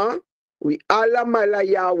 We alla mala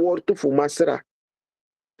ya awortu fu masera.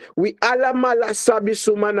 We alamala sabi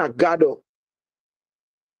sumana gado.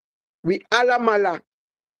 We alamala.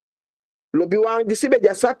 Lobi wang disibe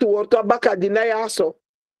jasatu worto abaka dinaya aso.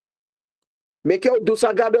 Meke o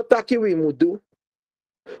dusa gado taki wi mudu.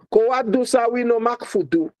 Ko wa dusa wi no mak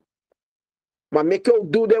fudu. Ma meke o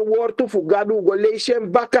du den worto fu gado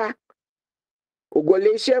ugoleshen baka.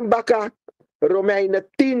 Ugoleshen baka. Romeine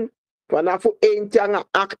 10 vanafu 1 tanga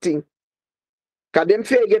 18. Kadem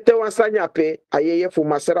fegete wansanya pe ayeye fu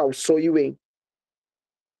masera usoyiwen.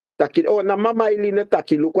 Taki na mama iline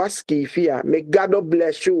taki lukwa skifia. May God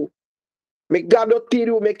bless you. May God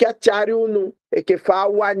tiri u meke achari unu eke fa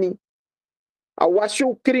wani.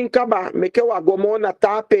 Awashu krinkaba meke wagomo na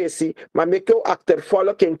tapesi ma meke o actor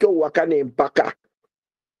follow kenke wakane mpaka.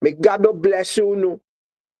 May God bless you unu.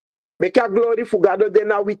 Meke a glory fu God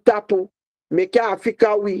dena wi tapu. Meke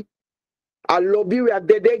Afrika wi. A lobby we a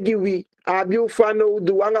dedegi wi. Abi ufano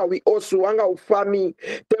udu wanga wi osu wanga ufami.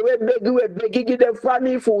 Tewe begi de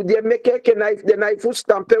fami fu de meke ke knife de knife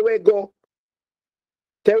stampe we go.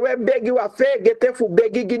 Tewe begi wa fegete fu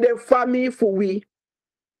begi de fami fu wi.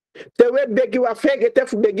 Tewe begi wa fegete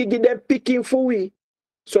fu begi de picking fu wi.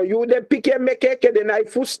 So you de pike meke ke de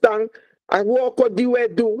knife stang. A woko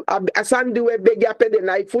diwe du. Asan diwe begi ape de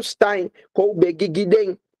knife stang. Ko begi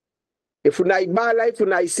den. If you na ibala, if you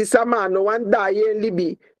na isisama, no one die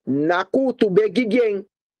libi. Naku to begi gen.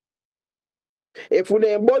 If you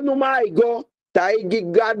na bonuma igo, taigi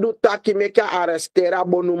gadu taki meka arrestera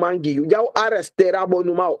bonumangi. You jau arrestera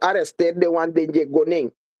bonuma o arrester de one denje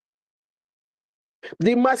gonen.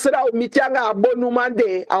 Di masra o mitianga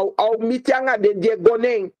bonumande au mitianga denje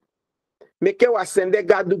gonen. Meke wa sende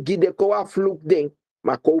gadu gide ko wa fluk den.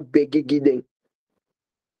 Mako begi giden.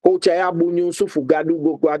 Ko chaya bunyunsu fu gadu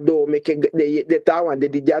go gado meke de tawan de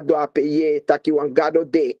dijado apeye taki wan gado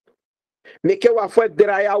de. Meke wa fwe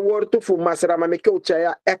draya wortu fu masrama meke o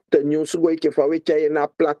chaya ekte nyunsu go ike fa we chaya na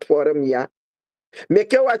platform ya.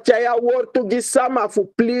 Meke wa chaya wortu gisama fu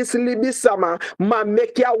please libi sama ma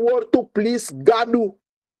meke a wortu please gadu.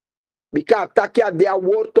 Bika ataki a de a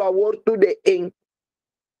wortu de eng.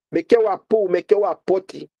 Meke wa pu meke wa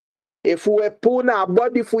poti. Efu we pu na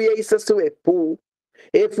body fu ye isasu we pu.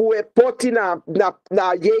 If we poti na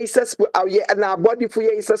Jesus na body fu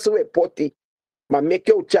Jesus we poti ma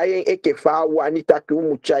meke o chayen eke fa wani taki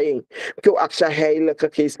umu chayen ke o aksha heile ka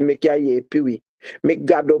kes meke a ye piwi make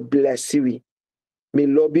God bless you me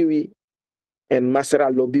lobby we and masera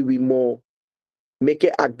lobby we more make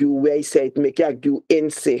a do way say make a do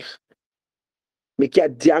insig make a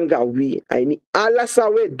dianga we I ni ala sa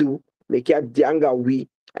we do make a dianga we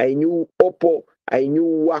Ainu opo,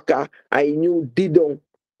 ainu waka, ainu didon,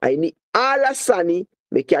 aini alasani,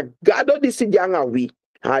 mekia gado disi janga wi.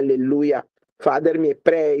 Hallelujah. Father, me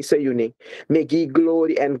praise you name. Me give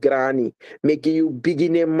glory and grani. Me give you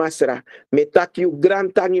beginning masra. Me tak you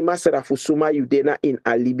grand tangi masra fusuma you dena in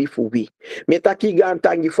alibi fu we. Me tak you grand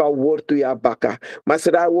tangi fa word to ya baka.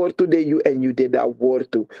 Masra word to de you and you did that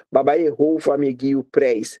word to. Baba ye ho fa me give you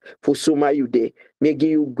praise. Fusuma you de. Me give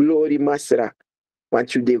you glory masra.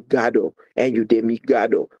 Want you de gado and you de mi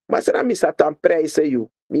gado. Masra mi satan praise you.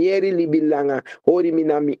 Mi eri libi langa. Hori mi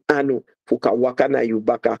na mi anu. Fuka waka na you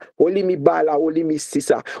baka. Holy mi bala, holy mi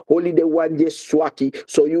sisa. Holy the one je swaki.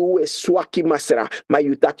 So you we swaki masra. Ma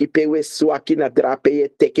you taki pewe swaki na drape ye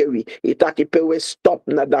tekewi. Itaki pewe stop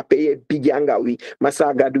na drape ye bigyanga wi.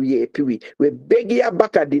 Masa gadu ye piwi. We begi ya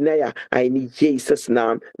baka dinaya. I need Jesus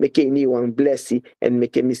name. Make anyone bless you and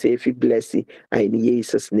make me say if you bless you. I need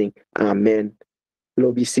Jesus name. Amen.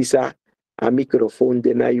 Lobi sisa. A microphone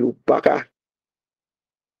de na you baka.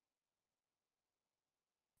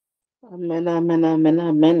 Amen, amen, amen,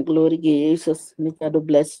 amen. Glory to Jesus. May God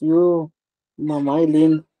bless you. Mama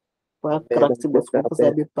Eileen. Para crack bos ko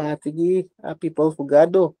sabi pati a people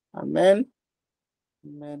fugado. Amen.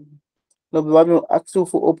 Amen. Lobi wabi aksu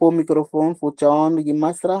fu opo microphone fu chawan gi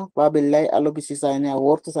masra wabi lay alobi sisa ni a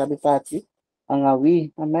worto sabi pati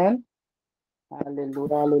angawi. Amen.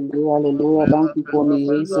 Hallelujah, hallelujah, hallelujah. Thank you for me,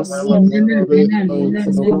 Jesus.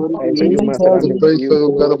 Jesus, glory to Jesus. Praise for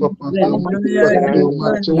you, God of our make you any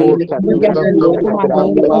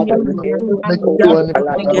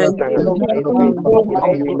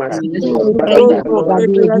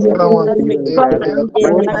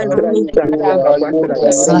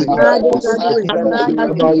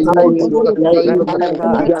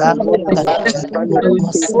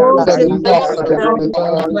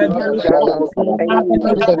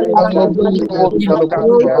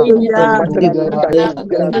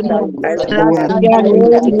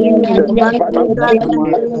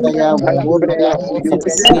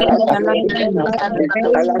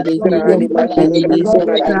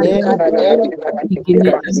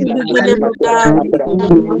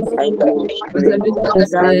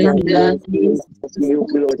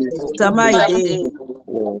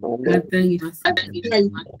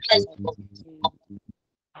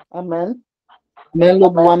Amen. Melo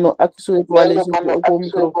buano actually coalition ko opo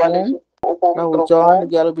microphone. Na ujawan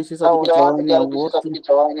gyalo bisi sa ujawan ni award.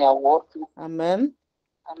 Amen.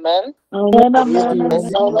 Amen. Amen, amen,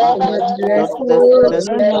 Bless you. bless God bless, you. bless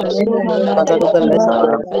you. Father, God bless you.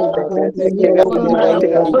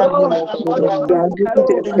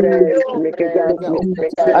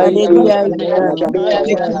 Hallelujah.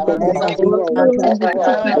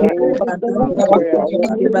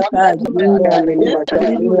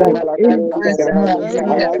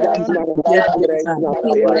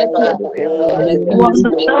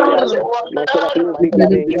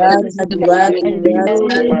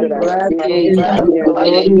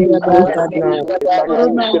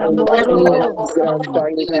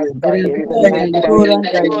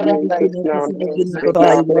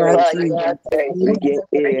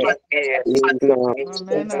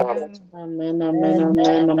 Amen, amen,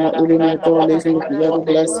 amen. Mama Uli Nicolation,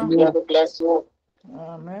 God bless you.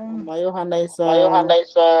 Amen. My Johanna is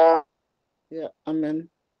yeah, amen.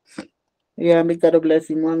 Yeah, may God bless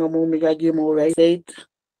you. Mga mo, may God give mo right faith.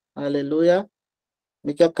 Hallelujah.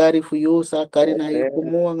 May God carry for you, sa carry na hipo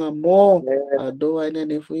mo, nga mo. Ado, ay na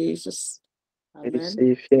ni for Jesus. Amen.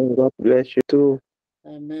 God bless you too.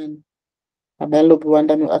 Amen. Amen. Lo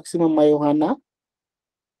buwanda mi aksi Mama Johanna.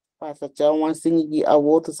 Pasa cha wansingi gi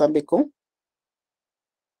awoto sambe ko.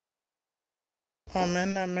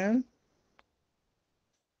 Amen, amen.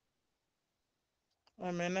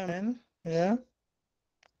 Amen, amen. Yeah.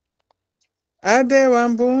 Ade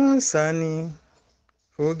wambusani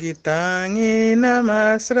fugitangi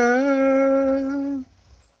namasra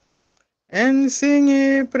and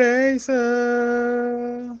sing praise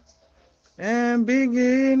and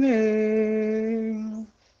beginning.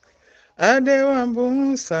 Ade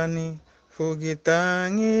wambusani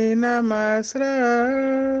fugitangi namasra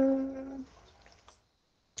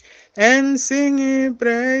and sing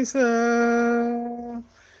praise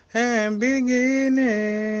and beginning.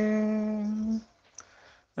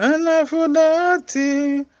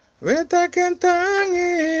 Anafudati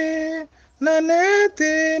wetakentangi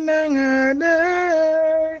naneti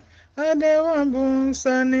nangade ade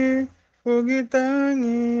wambusani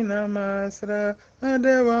fugitangi namasra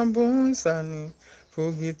ade wambusani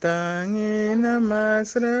fugitangi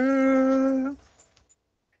namasra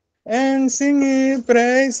and sing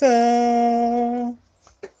praise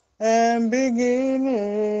and beginning.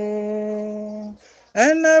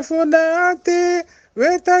 ena fudati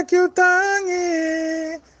wetak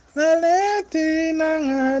yutangi naleti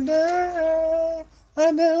nangade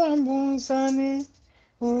ade wambungsani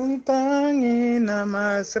utangi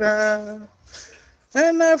namasra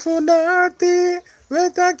ena fudati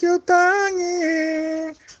wetak yutangi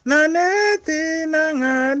naleti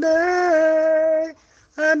nangade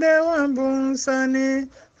ade wambungsani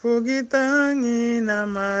fugitangi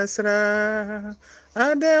namasra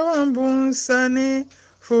ade wambungsani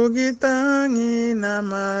fugitangi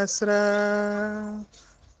namasra.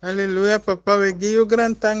 Hallelujah, Papa, we give you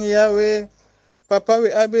grand thank Yahweh. Papa,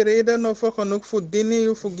 we abi reda no for konuk fu dini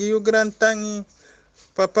you fu give you grand thank.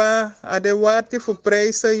 Papa, ade wati fu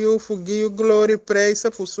praise you fu give you glory praise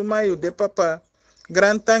fu suma you de Papa.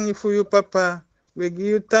 Grand thank for you, Papa. We give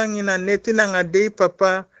you thank in a neti nanga day,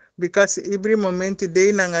 Papa. Because every moment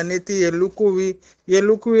day nanga neti ye luku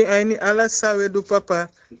we aini ala sawe do Papa.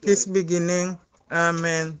 Kiss beginning.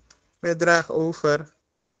 Amen. We drag over.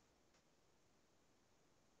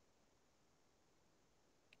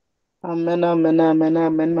 Amen, amen, amen,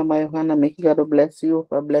 amen. Mama Johanna, make God bless you.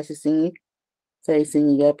 God bless you, singing. Say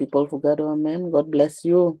singing, yeah, people for God, amen. God bless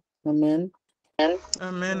you. Amen.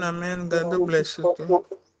 Amen, amen. God bless you too.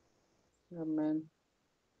 Amen.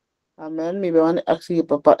 Amen. Maybe I want to ask you,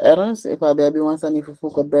 Papa Ernst, if I baby wants any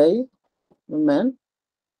fufu bay. Amen.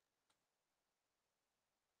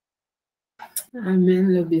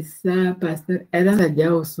 Amen. Lo bisa Pastor Ernst saja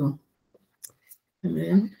also.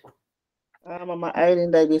 Amen. Mama Irene,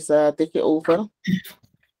 that is take it over.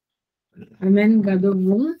 Amen.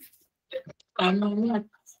 Gadobum. Amen.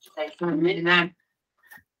 Amen.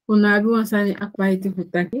 Kuna bi wansani akwaiti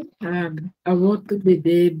futaki. I want to be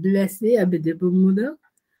the blessed. I be the mother.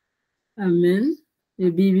 Amen.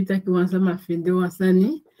 Ebi bitaki wansama finde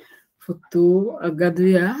wansani. Futu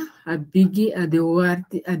agaduya abigi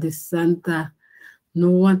adewarti adesanta.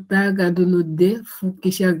 No wanta gadu no de fu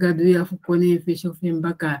kisha gaduya fu kone fesho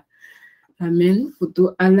fembaka. Amen.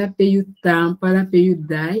 Futu ala pe yu tampa ala pe yu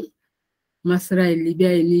dai. Masra Libya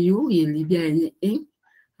ni yu ye Libya ni en.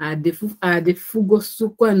 A de fugo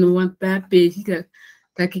sukwa no wanta pe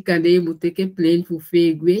taki kande muteke plain fu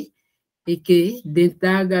fegwe. Eke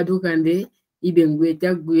denta gadu kande ibengwe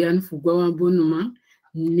ta guyan fugwa wambonuma.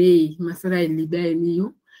 Nei masra Libya ni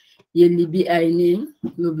yu ye Libya ni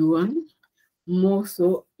lobi wan.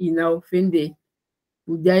 Moso ina ofende.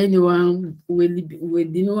 Ujai ni wan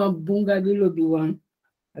wedini wan bunga du lobi wan.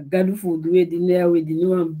 Gadu fu duwe dine we dine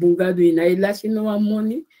wan bunga du ina ilashi no wan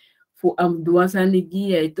money. Fu amduansa ni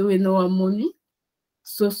giya ito we no wan money.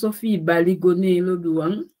 So sofi bali gone lobi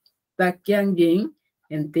wan. Takiangeng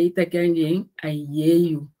ente takiangeng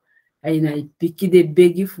ayeyu. Aina ipiki de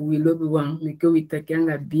begi fu we lobi wan. Meke we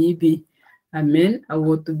takianga bibi. Amen. I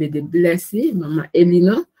want to be the blessing. Mama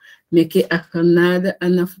Elino. Meke akanada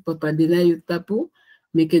anafu papa dina yu tapu.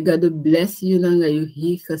 Meke God bless you nanga yu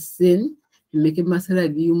hika sin. Meke masala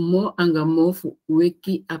yu mo anga mo fu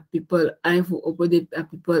weki a people ain fu opode a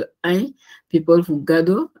people ain. People fu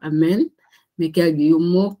gado. Amen. Meke agi yu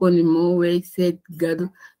mo koni mo way said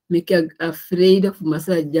gado. Meke afraid of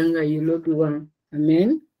masala janga yu lobi wan.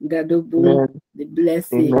 Amen. Gado boom. Amen. The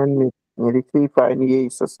blessing. Amen. May receive in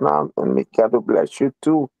Jesus' name, and may God bless you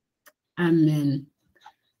too. Amen.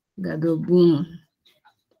 Gado boom.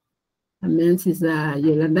 Amen. Sisa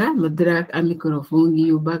Yolanda, madrak a microphone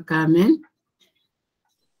you back. Amen.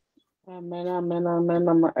 Amen, amen, amen,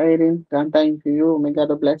 Mama Irene. Thank you. May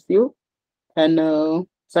God bless you. And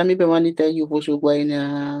Sami be want to tell you for sure going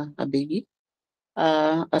a biggie.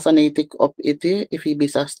 As an take up it if he be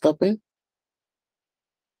stopping.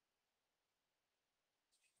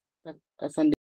 As an